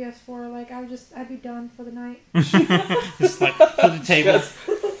got on a PS4. Like I'd be done for the night. Just like put the table.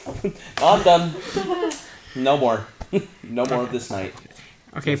 I'm done. No more. No more of this night.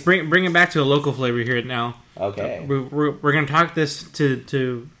 Okay, bring it back to a local flavor here now. Okay. We're going to talk this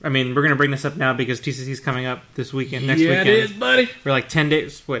to. I mean, we're going to bring this up now because TCC is coming up this weekend. Next weekend. it is, buddy. We're like 10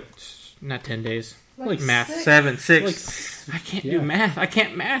 days. What? Not 10 days. Like Math. 6. 7, 6. I can't do math. I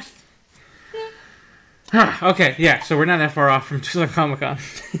can't math. Okay, yeah. So we're not that far off from Tucson Comic Con.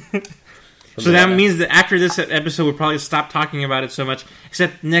 So that means that after this episode, we'll probably stop talking about it so much.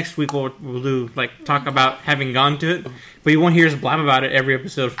 Except next week we'll do talk about having gone to it, but you won't hear us blab about it every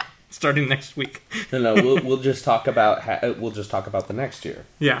episode starting next week. No, we'll just talk about the next year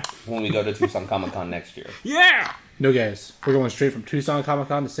Yeah. when we go to Tucson Comic Con next year. Yeah. No, guys. We're going straight from Tucson Comic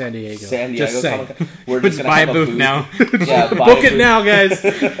Con to San Diego. San Diego Just saying. Comic Con. We're Let's just buy gonna a have booth now. Yeah, buy Book a it booth. now, guys.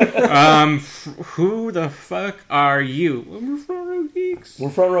 Who the fuck are you? We're Front Row Geeks. We're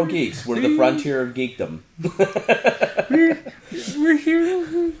Front Row Geeks. We're the frontier of geekdom. We're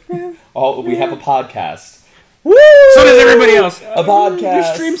here. Oh, we have a podcast. Woo! So does everybody else. A podcast.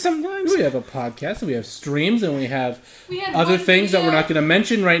 We stream sometimes. We have a podcast and we have streams and we have We had other one things that video- we're not going to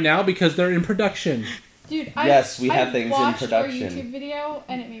mention right now because they're in production. Dude, Yes, we have I things in watched production. Your YouTube video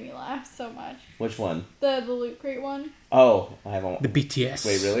and it made me laugh so much. Which one? The Loot Crate one. Oh, I haven't. The BTS.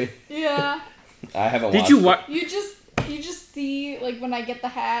 Wait, really? Yeah. I haven't. Did watched you it. watch? You just see like when I get the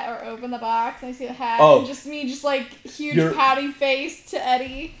hat or open the box and I see the hat Oh. and just me just like huge You're- pouting face to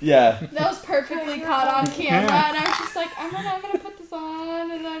Eddie. Yeah. That was perfectly caught on camera and I was just like, I'm gonna put this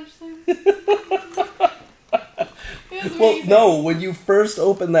on and I'm just like it was Well, amazing. no. When you first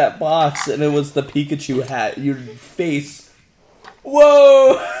opened that box and it was the Pikachu hat, your face.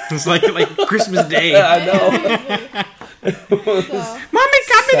 Whoa! It's like Christmas Day. I know. So, Mommy,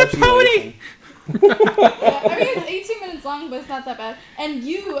 copy the pony. yeah, I mean it's 18 minutes long but it's not that bad. And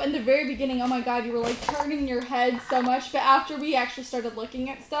you in the very beginning, oh my god, you were like turning your head so much, but after we actually started looking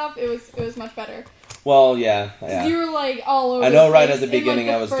at stuff, it was much better. Well, yeah. 'Cause you were like all over I know the right place at the in, like, beginning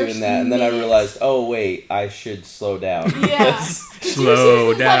I was doing first that, and then I minute. realized, oh wait, I should slow down. Yeah.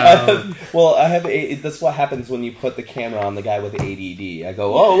 Slow down. Well, that's what happens when you put the camera on the guy with ADD. I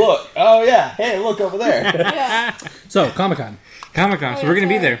go, oh look, oh yeah, hey look over there. Yeah. So, Comic-Con. Comic-Con, so Oh, we're going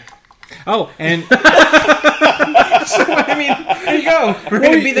to be that's there. Oh, and... so, I mean, there you go. We're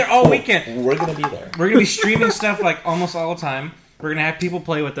going to be there all weekend. We're gonna be there. We're going to be streaming stuff like almost all the time. We're going to have people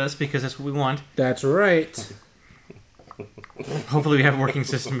play with us because that's what we want. That's right. Hopefully we have a working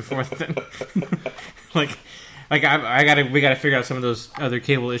system before then. we gotta figure out some of those other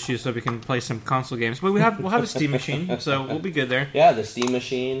cable issues so we can play some console games. But we'll have a Steam machine, so we'll be good there. Yeah, the Steam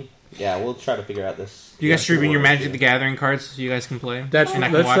machine. Yeah, we'll try to figure out this. You guys streaming your works, Magic yeah. the Gathering cards so you guys can play. That's And I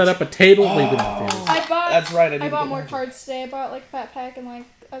can let's watch. set up a table. Leave it in there. I bought That's right. I bought more cards today. I bought like Fat Pack and like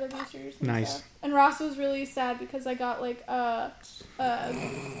other boosters. And Nice. stuff. And Ross was really sad because I got like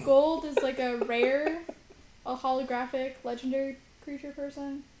gold is like a rare, a holographic legendary creature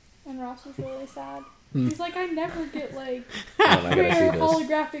person, and Ross was really sad. He's like, I never get like Hold on, I gotta see rare this.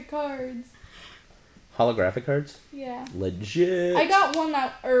 holographic cards. Holographic cards? Yeah. Legit. I got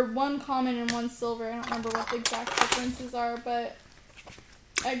one common and one silver. I don't remember what the exact differences are, but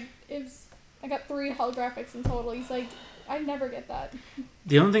I got 3 holographics in total. He's like, I never get that.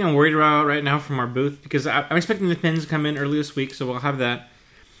 The only thing I'm worried about right now from our booth, because I'm expecting the pins to come in early this week, so we'll have that.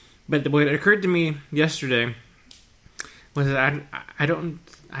 But what occurred to me yesterday was that I don't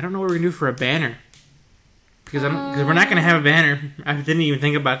know what we're gonna do for a banner, because we're not gonna have a banner. I didn't even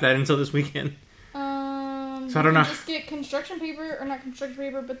think about that until this weekend. So I don't know. Just get construction paper, or not construction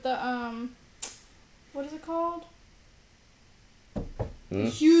paper, but the what is it called?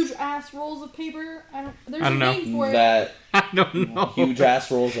 Huge ass rolls of paper. There's I don't a know. name for it. That I don't know. huge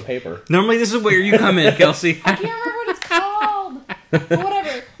ass rolls of paper. Normally, this is where you come in, Kelsey. I can't remember what it's called. But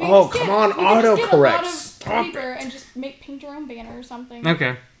whatever. You Oh, just come get- on, you can just get a autocorrect. lot of Stop paper and just paint your own banner or something.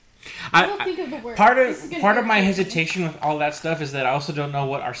 Okay. We'll think of the word. Part This is of gonna part be of my crazy. hesitation with all that stuff is that I also don't know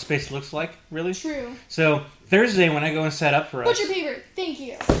what our space looks like, really. True. So Thursday when I go and set up for us, Butcher paper. Thank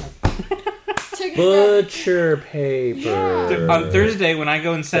you. Took it Butcher paper. Yeah. on Thursday when I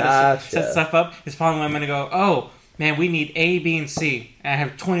go and set Gotcha. stuff up, is probably when I'm going to go, oh man, we need A, B, and C, and I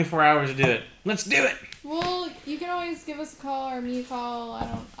have 24 hours to do it. Let's do it. Well, you can always give us a call or me a call.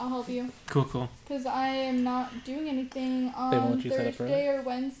 I'll help you. Cool. Because I am not doing anything They on won't let you set up Thursday or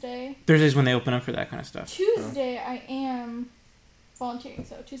Wednesday. Thursday's when they open up for that kind of stuff. Tuesday I am volunteering,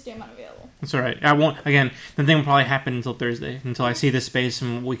 so Tuesday I'm unavailable. That's all right. I won't. Again, the thing will probably happen until Thursday, until I see the space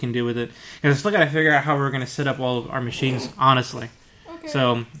and what we can do with it. Because I still got to figure out how we're going to set up all of our machines, honestly. Okay.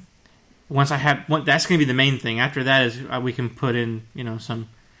 So once I have, that's going to be the main thing. After that is we can put in,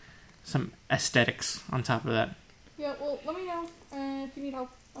 some aesthetics on top of that. Yeah, well, let me know if you need help.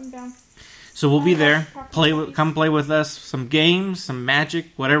 I'm down. So we'll be I there. have properties. Come play with us. Some games, some Magic,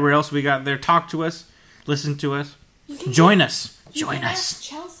 whatever else we got there. Talk to us. Listen to us. You can Join us. You Join can us. Ask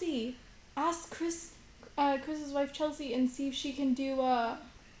Chelsea. Ask Chris's wife Chelsea, and see if she can do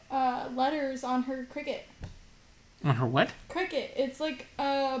letters on her Cricut. On her what? Cricut. It's like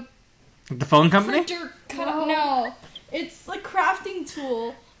a The phone company? printer. No, it's like crafting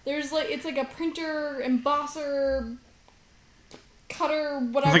tool. It's like a printer, embosser, cutter,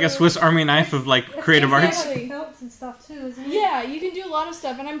 whatever. It's like a Swiss Army knife of creative arts. Exactly. Belts and stuff too, isn't it? Yeah, you can do a lot of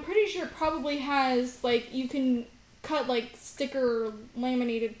stuff, and I'm pretty sure it probably has you can cut sticker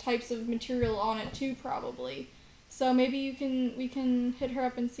laminated types of material on it too, probably. So maybe we can hit her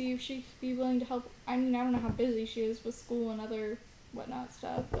up and see if she'd be willing to help. I mean, I don't know how busy she is with school and other whatnot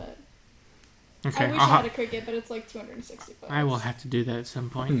stuff, but Okay, I wish I had a Cricut, but it's like $260. I will have to do that at some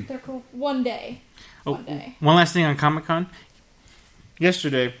point. They're cool. One day. Oh, One day. one last thing on Comic Con.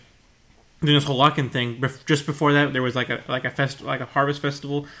 Yesterday, doing this whole lock-in thing. Just before that, there was like a harvest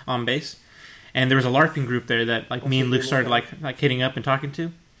festival on base, and there was a LARPing group there that me and Luke started like hitting up and talking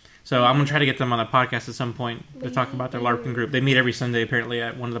to. So I'm gonna try to get them on the podcast at some point to talk about their LARPing group. They meet every Sunday apparently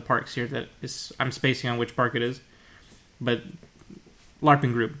at one of the parks here. I'm spacing on which park it is, but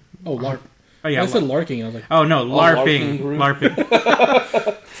LARPing group. Oh, LARP. Oh yeah, I said larking. I was like, oh no, LARPing. LARPing group?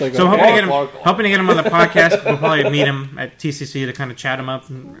 it's like So I'm okay. hoping to get him on the podcast. We'll probably meet him at TCC to kind of chat him up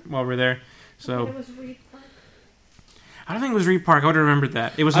while we're there. It So was Reed Park. I don't think it was Reed Park. I would have remembered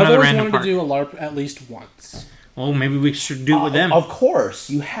that. It was I've another always random wanted park. to do a LARP at least once. Well, maybe we should do it with them. Of course,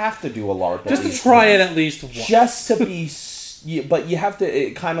 you have to do a LARP. Just to try it at least once. Just to be... But you have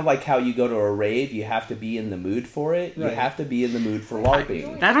to... kind of like how you go to a rave, you have to be in the mood for it. Right. You have to be in the mood for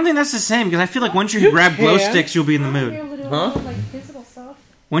LARPing. I don't think that's the same because I feel like once you grab glow can. sticks, you'll be in the I won't be mood. able to do Huh? all, physical stuff.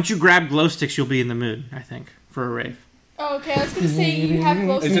 Once you grab glow sticks, you'll be in the mood. I think for a rave. Oh, okay, I was gonna say you have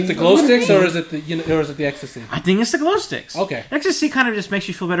glow sticks. Is it the for glow LARPing? sticks or is it the ecstasy? I think it's the glow sticks. Okay. Ecstasy kind of just makes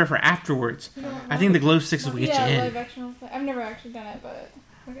you feel better for afterwards. I think the glow sticks will get Yeah, you in. live action role play. I've never actually done it, but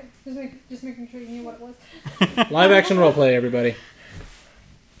Okay, just making sure you knew what it was. Live action roleplay, everybody.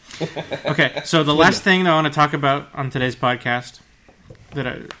 Okay, so the last thing that I want to talk about on today's podcast that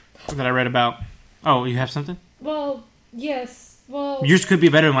I read about. Oh, you have something? Well, yes. Well, Yours could be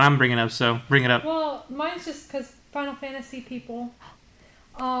better than what I'm bringing up, so bring it up. well, mine's just because Final Fantasy people.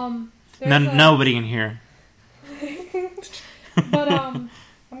 There's Nobody in here. But I'm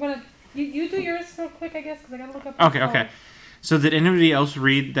gonna you do yours real quick, I guess, because I gotta look up. Okay. So did anybody else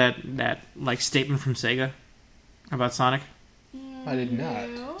read that statement from Sega about Sonic? I did not.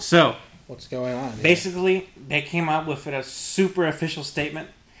 no. So What's going on? basically, they came out with a super official statement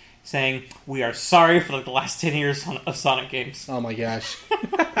saying we are sorry for the last 10 years of Sonic games. Oh my gosh.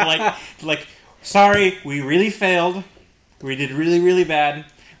 like sorry, we really failed. We did really, really bad.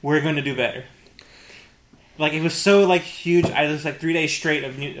 We're going to do better. It was so huge. I was 3 days straight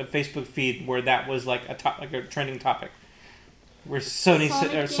of Facebook feed where that was a trending topic. Where Sony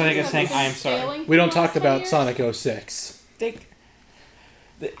is saying, "I am sorry." We don't talk about Sonic 06.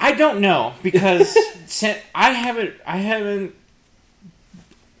 I don't know because I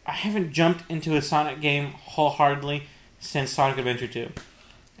haven't jumped into a Sonic game wholeheartedly since Sonic Adventure 2,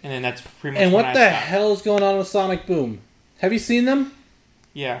 and then that's pretty much. And when what I the stopped. hell is going on with Sonic Boom? Have you seen them?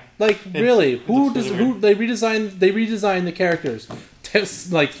 Yeah. Really? it looks really weird. They redesigned the characters.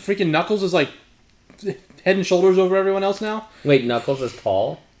 Freaking Knuckles is head and shoulders over everyone else now. Wait, Knuckles is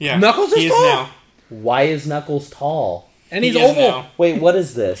tall? Yeah. Knuckles is he tall? now. Why is Knuckles tall? And he's He is oval. now. Wait, what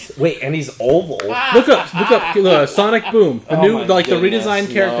is this? Wait, and he's oval. Look up Sonic Boom. The Oh new, my like the goodness,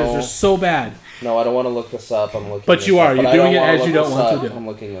 redesigned characters no. are so bad. No, I don't want to look this up. I'm looking. But this you up, are. but You're I doing don't it wanna as look you don't this want up. to do. I'm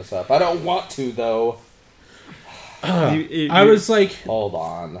looking this up. I don't want to though. I was like, Hold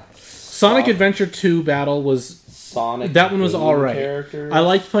on. Sonic Adventure 2 Battle was Sonic. that one was Boom all right. characters. I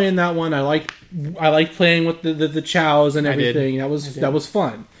liked playing that one. I liked playing with the chows and I did. everything. That was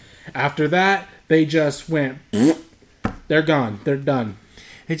fun. After that, they just went. They're gone. They're done.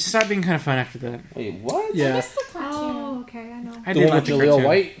 It just stopped being kind of fun after that. Wait, what? I Yeah. missed the cartoon. Oh, okay, I know. I The did one like with the Jaleel cartoon.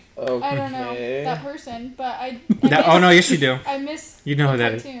 White. Okay. I don't know that person, but I Oh no, yes you do. I miss You know who the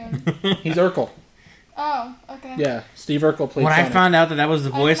that is. cartoon. He's Urkel. Oh, okay. Yeah, Steve Urkel played When I Sonic. found out that was the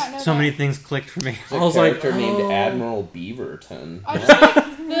I did voice, not know so that. many things clicked for me. There's I was a like, character named oh. Admiral Beaverton. I just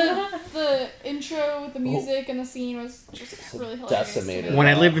like the intro with the music and the scene was just really hilarious. Decimated. When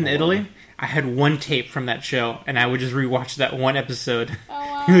I lived in Italy, I had one tape from that show, and I would just rewatch that one episode. Oh,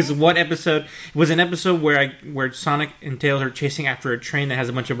 wow. It was one episode. It was an episode where Sonic and Tails are chasing after a train that has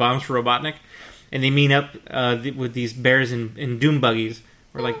a bunch of bombs for Robotnik, and they meet up with these bears in dune buggies,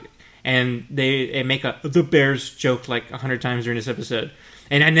 or like, and they make the bears joke like 100 times during this episode,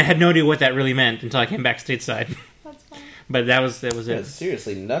 and I had no idea what that really meant until I came back stateside. That's funny. But that was Yeah, it.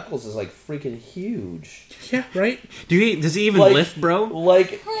 seriously, Knuckles is like freaking huge. Yeah, right. Does he even Like- lift, bro?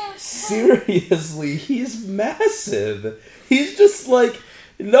 Like, seriously, he's massive. He's just like,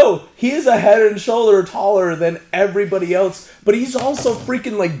 no, he is a head and shoulder taller than everybody else, but he's also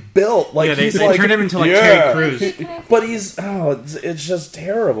freaking like built. Like Yeah, they he's like, turned him into like yeah. Terry Crews. But he's it's just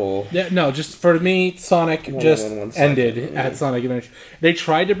terrible. Yeah, no, just for me, Sonic just one second. ended at Sonic Adventure. They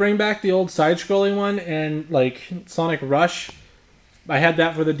tried to bring back the old side-scrolling one, and like Sonic Rush, I had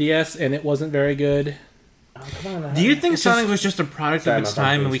that for the DS, and it wasn't very good. Oh, come on, Do you think It's Sonic just- was just a product Sorry, of its I'm not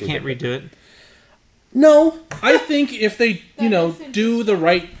time being and we can't stupid. redo it? No, I think if they, That is do the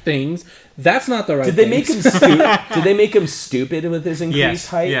right things, that's not the right. Did they make things. him stupid? Did they make him stupid with his increased Yes,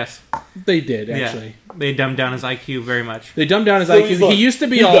 height? yes. They did actually. Yeah. They dumbed down his IQ very much. They dumbed down his So IQ. he's He like- used to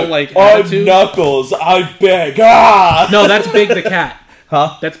be he's all like I'm attitude. Knuckles. I beg. Ah! No, that's Big the Cat.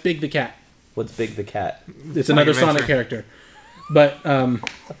 Huh? That's Big the Cat. What's Big the Cat? It's another Adventure. Sonic character, but I'm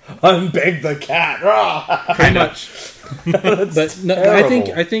Big the Cat. Ah! pretty much. But no,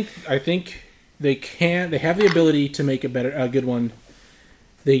 terrible. I think they can. They have the ability to make a good one.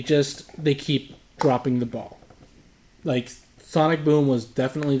 They keep dropping the ball. Like Sonic Boom was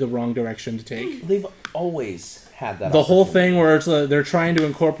definitely the wrong direction to take. They've always had that. The whole opportunity. thing where it's they're trying to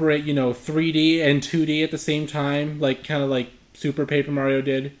incorporate 3D and 2D at the same time, like kind of like Super Paper Mario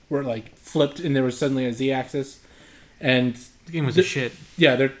did, where it like flipped and there was suddenly a Z-axis, and The game was a shit.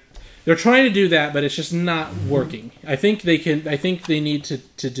 yeah, they're trying to do that, but it's just not working. I think they can. I think they need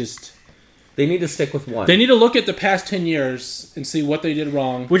to just. They need to stick with one. They need to look at the past 10 years and see what they did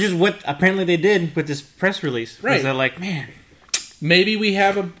wrong. Which is what apparently they did with this press release. Right. They're like, man, Maybe we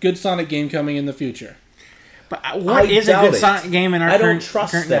have a good Sonic game coming in the future. but what is a doubt good it. Sonic game in our I current don't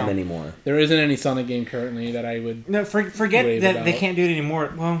trust current them now? anymore. There isn't any Sonic game currently that I would. No, forget Rave that about. they can't do it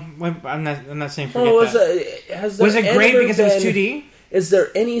anymore. Well, I'm not saying forget Oh, that. has there Was it great ever because it was been- 2D? Is there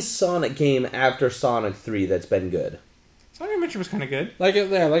any Sonic game after Sonic 3 that's been good? Sonic Adventure was kind of good. Like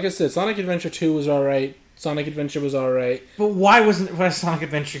I said, Sonic Adventure 2 was alright. Sonic Adventure was alright. But why was Sonic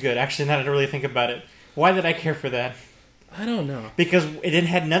Adventure good? Actually, now that I really think about it, why did I care for that? I don't know. Because it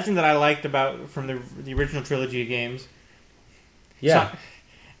had nothing that I liked about from the original trilogy of games. Yeah.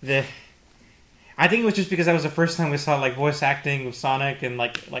 I think it was just because that was the first time we saw like voice acting with Sonic and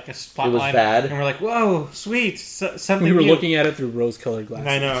like a plot It was line, bad. and we're like, "Whoa, sweet, something." We were new. looking at it through rose-colored glasses.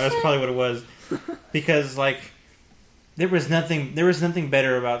 I know that's probably what it was, because like there was nothing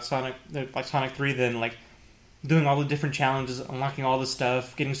better about Sonic 3 than like doing all the different challenges, unlocking all the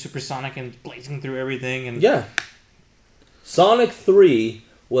stuff, getting supersonic and blazing through everything, and Yeah. Sonic 3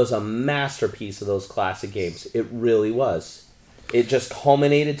 was a masterpiece of those classic games. It really was. It just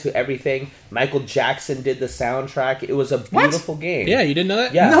culminated to everything. Michael Jackson did the soundtrack. It was a beautiful game. Yeah, you didn't know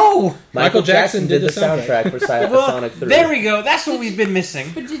that? Yeah. no. Michael Jackson did the soundtrack for Well, Sonic 3. there we go. That's what we've been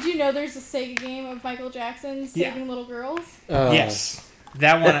missing. But did you know there's a Sega game of Michael Jackson saving little girls? Yes,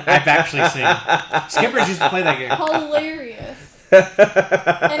 that one I've actually seen. Skippers used to play that game. Hilarious.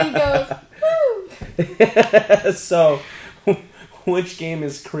 And he goes, woo! So, which game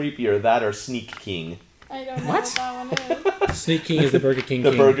is creepier, that or Sneak King? I don't know what that one is. Sneak King is the Burger King The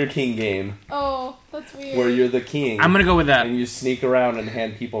king. Burger King game, Oh, that's weird. where you're the king I'm gonna go with that. and you sneak around and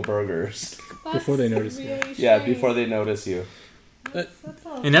hand people burgers. That's before they notice you. really Yeah, strange. before they notice you.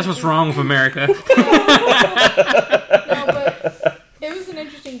 And that's what's wrong with America. No, but it was an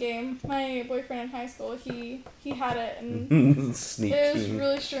interesting game. My boyfriend in high school, he had it, and Sneak it was King.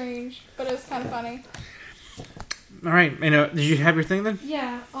 really strange, but it was kind of funny. All right. Did you have your thing then?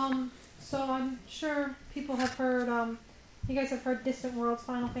 Yeah. So I'm sure people have heard. You guys have heard Distant Worlds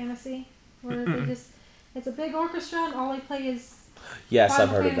Final Fantasy, where they it's a big orchestra and all they play is. Yes, Final I've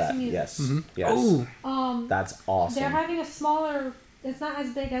heard of Fantasy that. music. Yes. Mm-hmm. Yes. Oh. That's awesome. They're having a smaller. It's not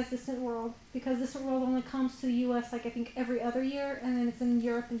as big as Distant World because Distant World only comes to the U.S. like I think every other year, and then it's in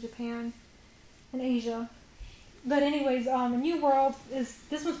Europe and Japan, and Asia. But anyways, a New World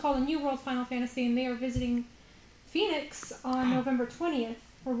this one's called a New World Final Fantasy, and they are visiting Phoenix on November 20th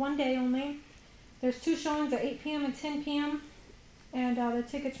for one day only. There's 2 showings at 8 p.m. and 10 p.m. And the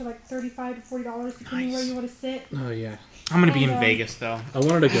tickets are like $35 to $40 depending where you want to sit. Oh, yeah. I'm gonna be in Vegas though. I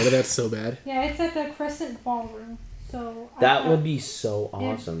wanted to go to that so bad. Yeah, it's at the Crescent Ballroom. So That would be so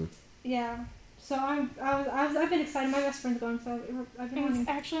awesome. Yeah. So I've been excited. My best friend's going, so I've been And wanting. it's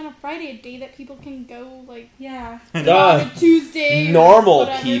actually on a Friday, a day that people can go, like, Yeah. on a Tuesday. or Normal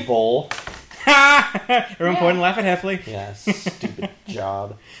whatever. people. Everyone point and laugh at Heffley. Yeah, stupid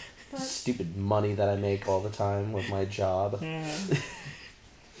job. But- Stupid money that I make all the time with my job.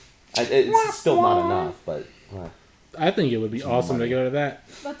 It's still not enough, but... I think it would be awesome to go to that.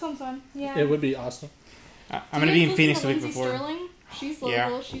 That sounds fun. Yeah. It would be awesome. I'm gonna be in Phoenix the week before. Sterling? She's local.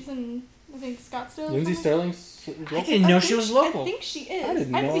 Yeah. She's in, I think, Scottsdale. or Lindsay something. Sterling's I local? didn't know I she think was local. I think she is. I had I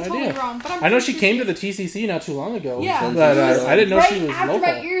could no be totally idea. wrong, but I'm I know pretty she sure came she to is. the TCC not too long ago. Yeah. But I didn't know right she was after local.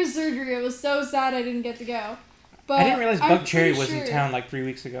 my ear surgery. It was so sad I didn't get to go. But I didn't realize I'm Bug Cherry pretty was sure in town like 3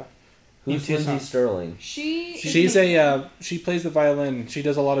 weeks ago. Who's In Tucson. Lindsay Sterling? She's She plays the violin. She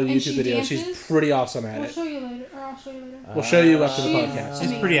does a lot of And YouTube she videos. She's dances? pretty awesome at We'll it. show you later, or I'll show you later. We'll show you after the She's- podcast.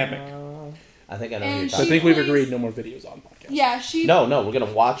 It's pretty epic. I think I know who And you're So I talking think we've plays- agreed no more videos on podcast. Yeah, she. No, we're gonna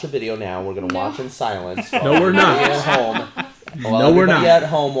watch a video now. We're gonna No. watch in silence. No, we're not. At home. Well, No, we're everybody not. at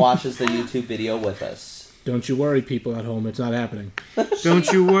home watches the YouTube video with us. Don't you worry, people at home. It's not happening.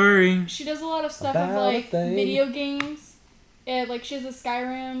 Don't you worry. She does a lot of stuff About with a like thing. video games. And like she has a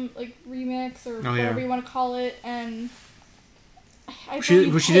Skyrim like remix or Oh, yeah. whatever you want to call it, and She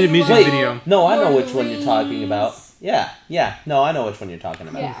did a music Wait, video. No, I know Lord of which the one you're talking about. Rings. Yeah. No, I know which one you're talking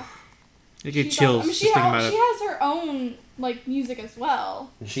about. Yeah, I get She chills does- just thinking about she it. has her own like music as well,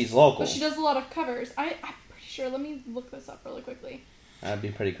 And she's local. but she does a lot of covers. I'm pretty sure. Let me look this up really quickly. That'd be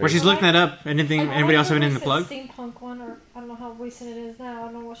pretty While crazy. she's looking that up, anything? I Anybody else have remember anything to plug? that Steampunk one, or I don't know how recent it is now. I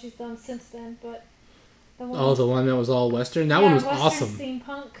don't know what she's done since then, but the one. Oh, the one that was all Western? That one was Western awesome.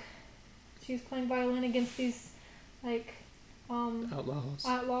 Steampunk. She was playing violin against these like Outlaws.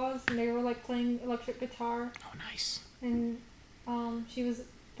 outlaws, and they were like playing electric guitar, Oh, nice. and she was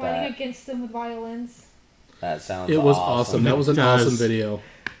fighting That- against them with violins. That sounds It was awesome. awesome. That was an It does. awesome video.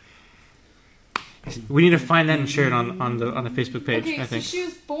 We need to find that and share it on the Facebook page. Okay, I so think. she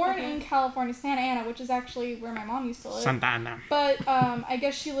was born in California, Santa Ana, which is actually where my mom used to live. Santa Ana. But I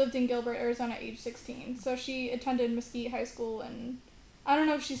guess she lived in Gilbert, Arizona at age 16. So she attended Mesquite High School, and I don't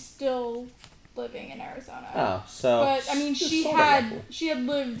know if she's still living in Arizona. Oh, so. But I mean, she sorta had local.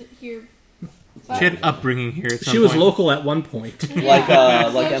 lived here. But, She had upbringing here. At some She was point. local at one point. Like So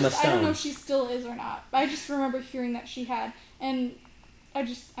like I Emma I don't know Stone. if she still is or not. I just remember hearing that she had, and I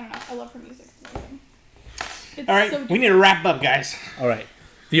don't know. I love her music. It's amazing. It's All right, so we need to wrap up, guys. All right.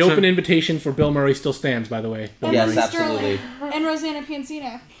 The open invitation for Bill Murray still stands, by the way. Bill Yes, Murray. absolutely. And Rosanna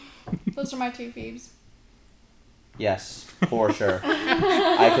Pansina. Those are my two faves. Yes, for sure.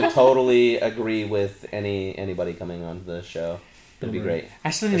 I could totally agree with anybody coming on the show. It'd be great.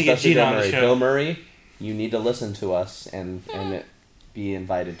 I still need to get Especially Gina Bill on the Murray. show. Bill Murray, you need to listen to us and be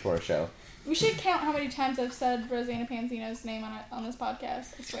invited to our show. We should count how many times I've said Rosanna Pansino's name on this podcast.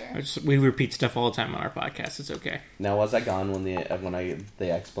 I swear. We repeat stuff all the time on our podcast. It's okay. Now, was I gone when the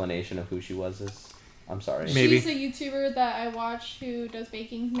explanation of who she was is? I'm sorry. Maybe. She's a YouTuber that I watch who does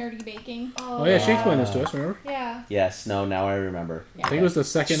baking, nerdy baking. Oh, yeah, she explained this to us, remember? Yeah. Yes. No. Now I remember. Yeah. I think it was the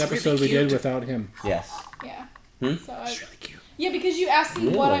second She's episode really we did cute. without him. Yes. Yeah. Hmm? So I, It's really cute. yeah, because you asked me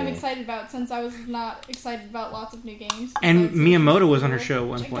what I'm Really? excited about, since I was not excited about lots of new games. And besides Miyamoto was on her Which show at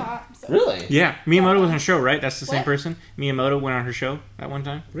one I point. got, so- Really? Yeah, Miyamoto was on her show, right? That's the same What? person. Miyamoto went on her show at one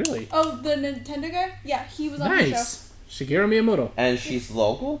time. Really? Oh, the Nintendo guy? Yeah, he was on the show. Nice. Shigeru Miyamoto. And she's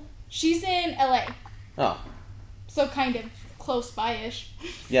local? She's in LA, Oh. so kind of. close by-ish.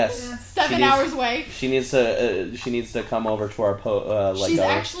 Yes. 7 hours away. She needs to come over to our she's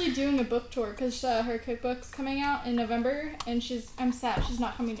actually doing a book tour because her cookbook's coming out in November, and I'm sad she's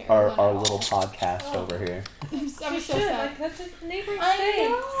not coming to Arizona. Our little podcast over here. I'm so sad. Like, that's a neighboring I state.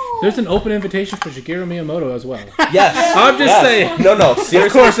 know. There's an open invitation for Shigeru Miyamoto as well. Yes. I'm just saying. No, seriously.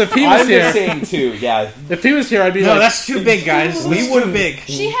 Of course, if he was here. I'm just saying too, yeah. If he was here, I'd be No, like... that's too big, guys. We would big.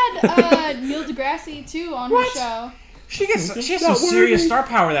 She had Neil deGrasse, too, on her show. She has some serious star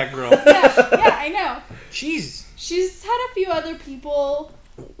power, that girl. Yeah, I know. Jeez. She's had a few other people.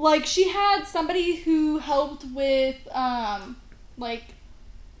 Like, she had somebody who helped with, like,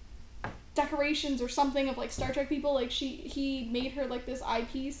 decorations or something of, like, Star Trek people. Like, he made her, like, this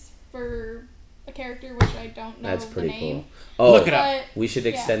eyepiece for a character, which I don't know That's pretty the name. cool. Oh, Look it up. we should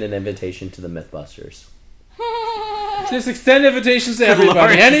extend an invitation to the Mythbusters. Just extend invitations to Good everybody.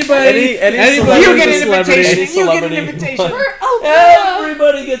 Lord. Anybody You get who's an a celebrity. invitation. You get an invitation.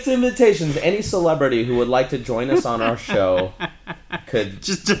 Everybody gets invitations. Any celebrity who would like to join us on our show could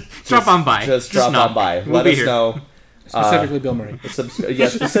Just drop on by. Just drop knock. on by. We'll Let be us here. know. Specifically Bill Murray.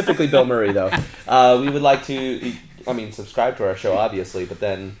 Specifically Bill Murray, though. We would like to, subscribe to our show, obviously, but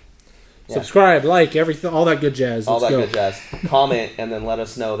then... Yeah. Subscribe, like, everything, all that good jazz. All Let's that go. good jazz. Comment, and then let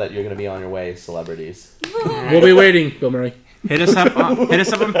us know that you're going to be on your way, celebrities. We'll be waiting, Bill Murray. Hit us up on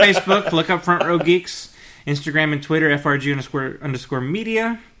Facebook. Look up Front Row Geeks. Instagram and Twitter,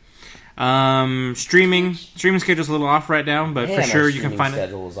 FRG_media. Streaming schedule's a little off right now, but for sure you can find it.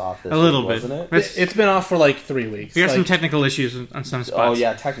 Schedule was off this A little week, bit. wasn't it? It's been off for like 3 weeks. We got some Like, technical issues on some spots. Oh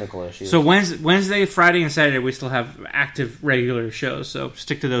yeah, technical issues. So Wednesday, Friday, and Saturday we still have active regular shows. So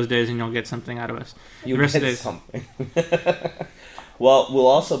stick to those days and you'll get something out of us. you the rest of get the days- something. Well, we'll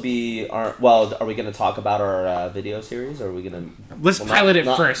also be. Are we going to talk about our video series, or are we going to? Let's pilot it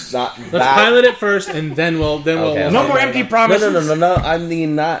first. Let's pilot it first, and then we'll. Okay. No more empty promises. No. I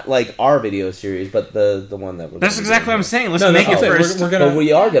mean, not like our video series, but the one that we're. That's exactly what I'm saying. Let's No, make it that's what I'm first. saying. But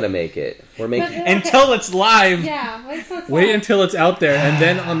we are going to make it. We're making. Until it's live. Yeah, wait till it's Wait live. until it's out there, and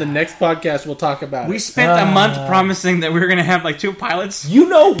then on the next podcast we'll talk about We it. spent a month promising that we were going to have like 2 pilots. You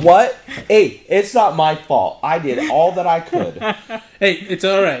know what? Hey, it's not my fault. I did all that I could. Hey, it's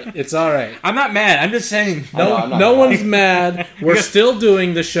all right. It's all right. I'm not mad. I'm just saying. I'm not No mad. one's mad. We're still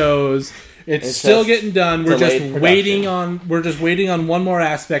doing the shows. It's still just getting done. We're just delayed waiting production. on. We're just waiting on one more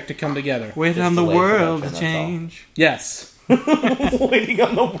aspect to come together. Wait Just on the delayed world production, to change. Yes. Waiting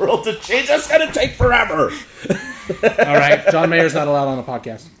on the world to change. That's going to take forever. All right. John Mayer's not allowed on a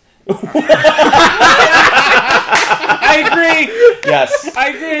podcast. I agree. Yes. I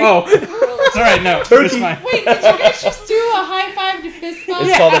agree. Oh, It's all right. No, it's fine. Wait, did you guys just do a high five to fist bump?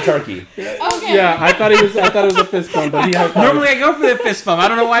 It's called a turkey. Okay. yeah. I thought it was a fist bump, but he had Normally I go for the fist bump. I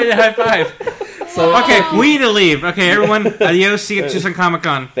don't know why I did high five. So Okay, we need to leave. Okay, everyone. Adios. See you at Tucson Comic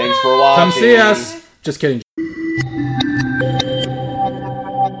Con. Thanks for watching. come see us. Just kidding.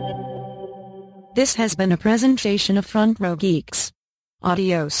 This has been a presentation of Front Row Geeks.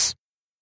 Adios.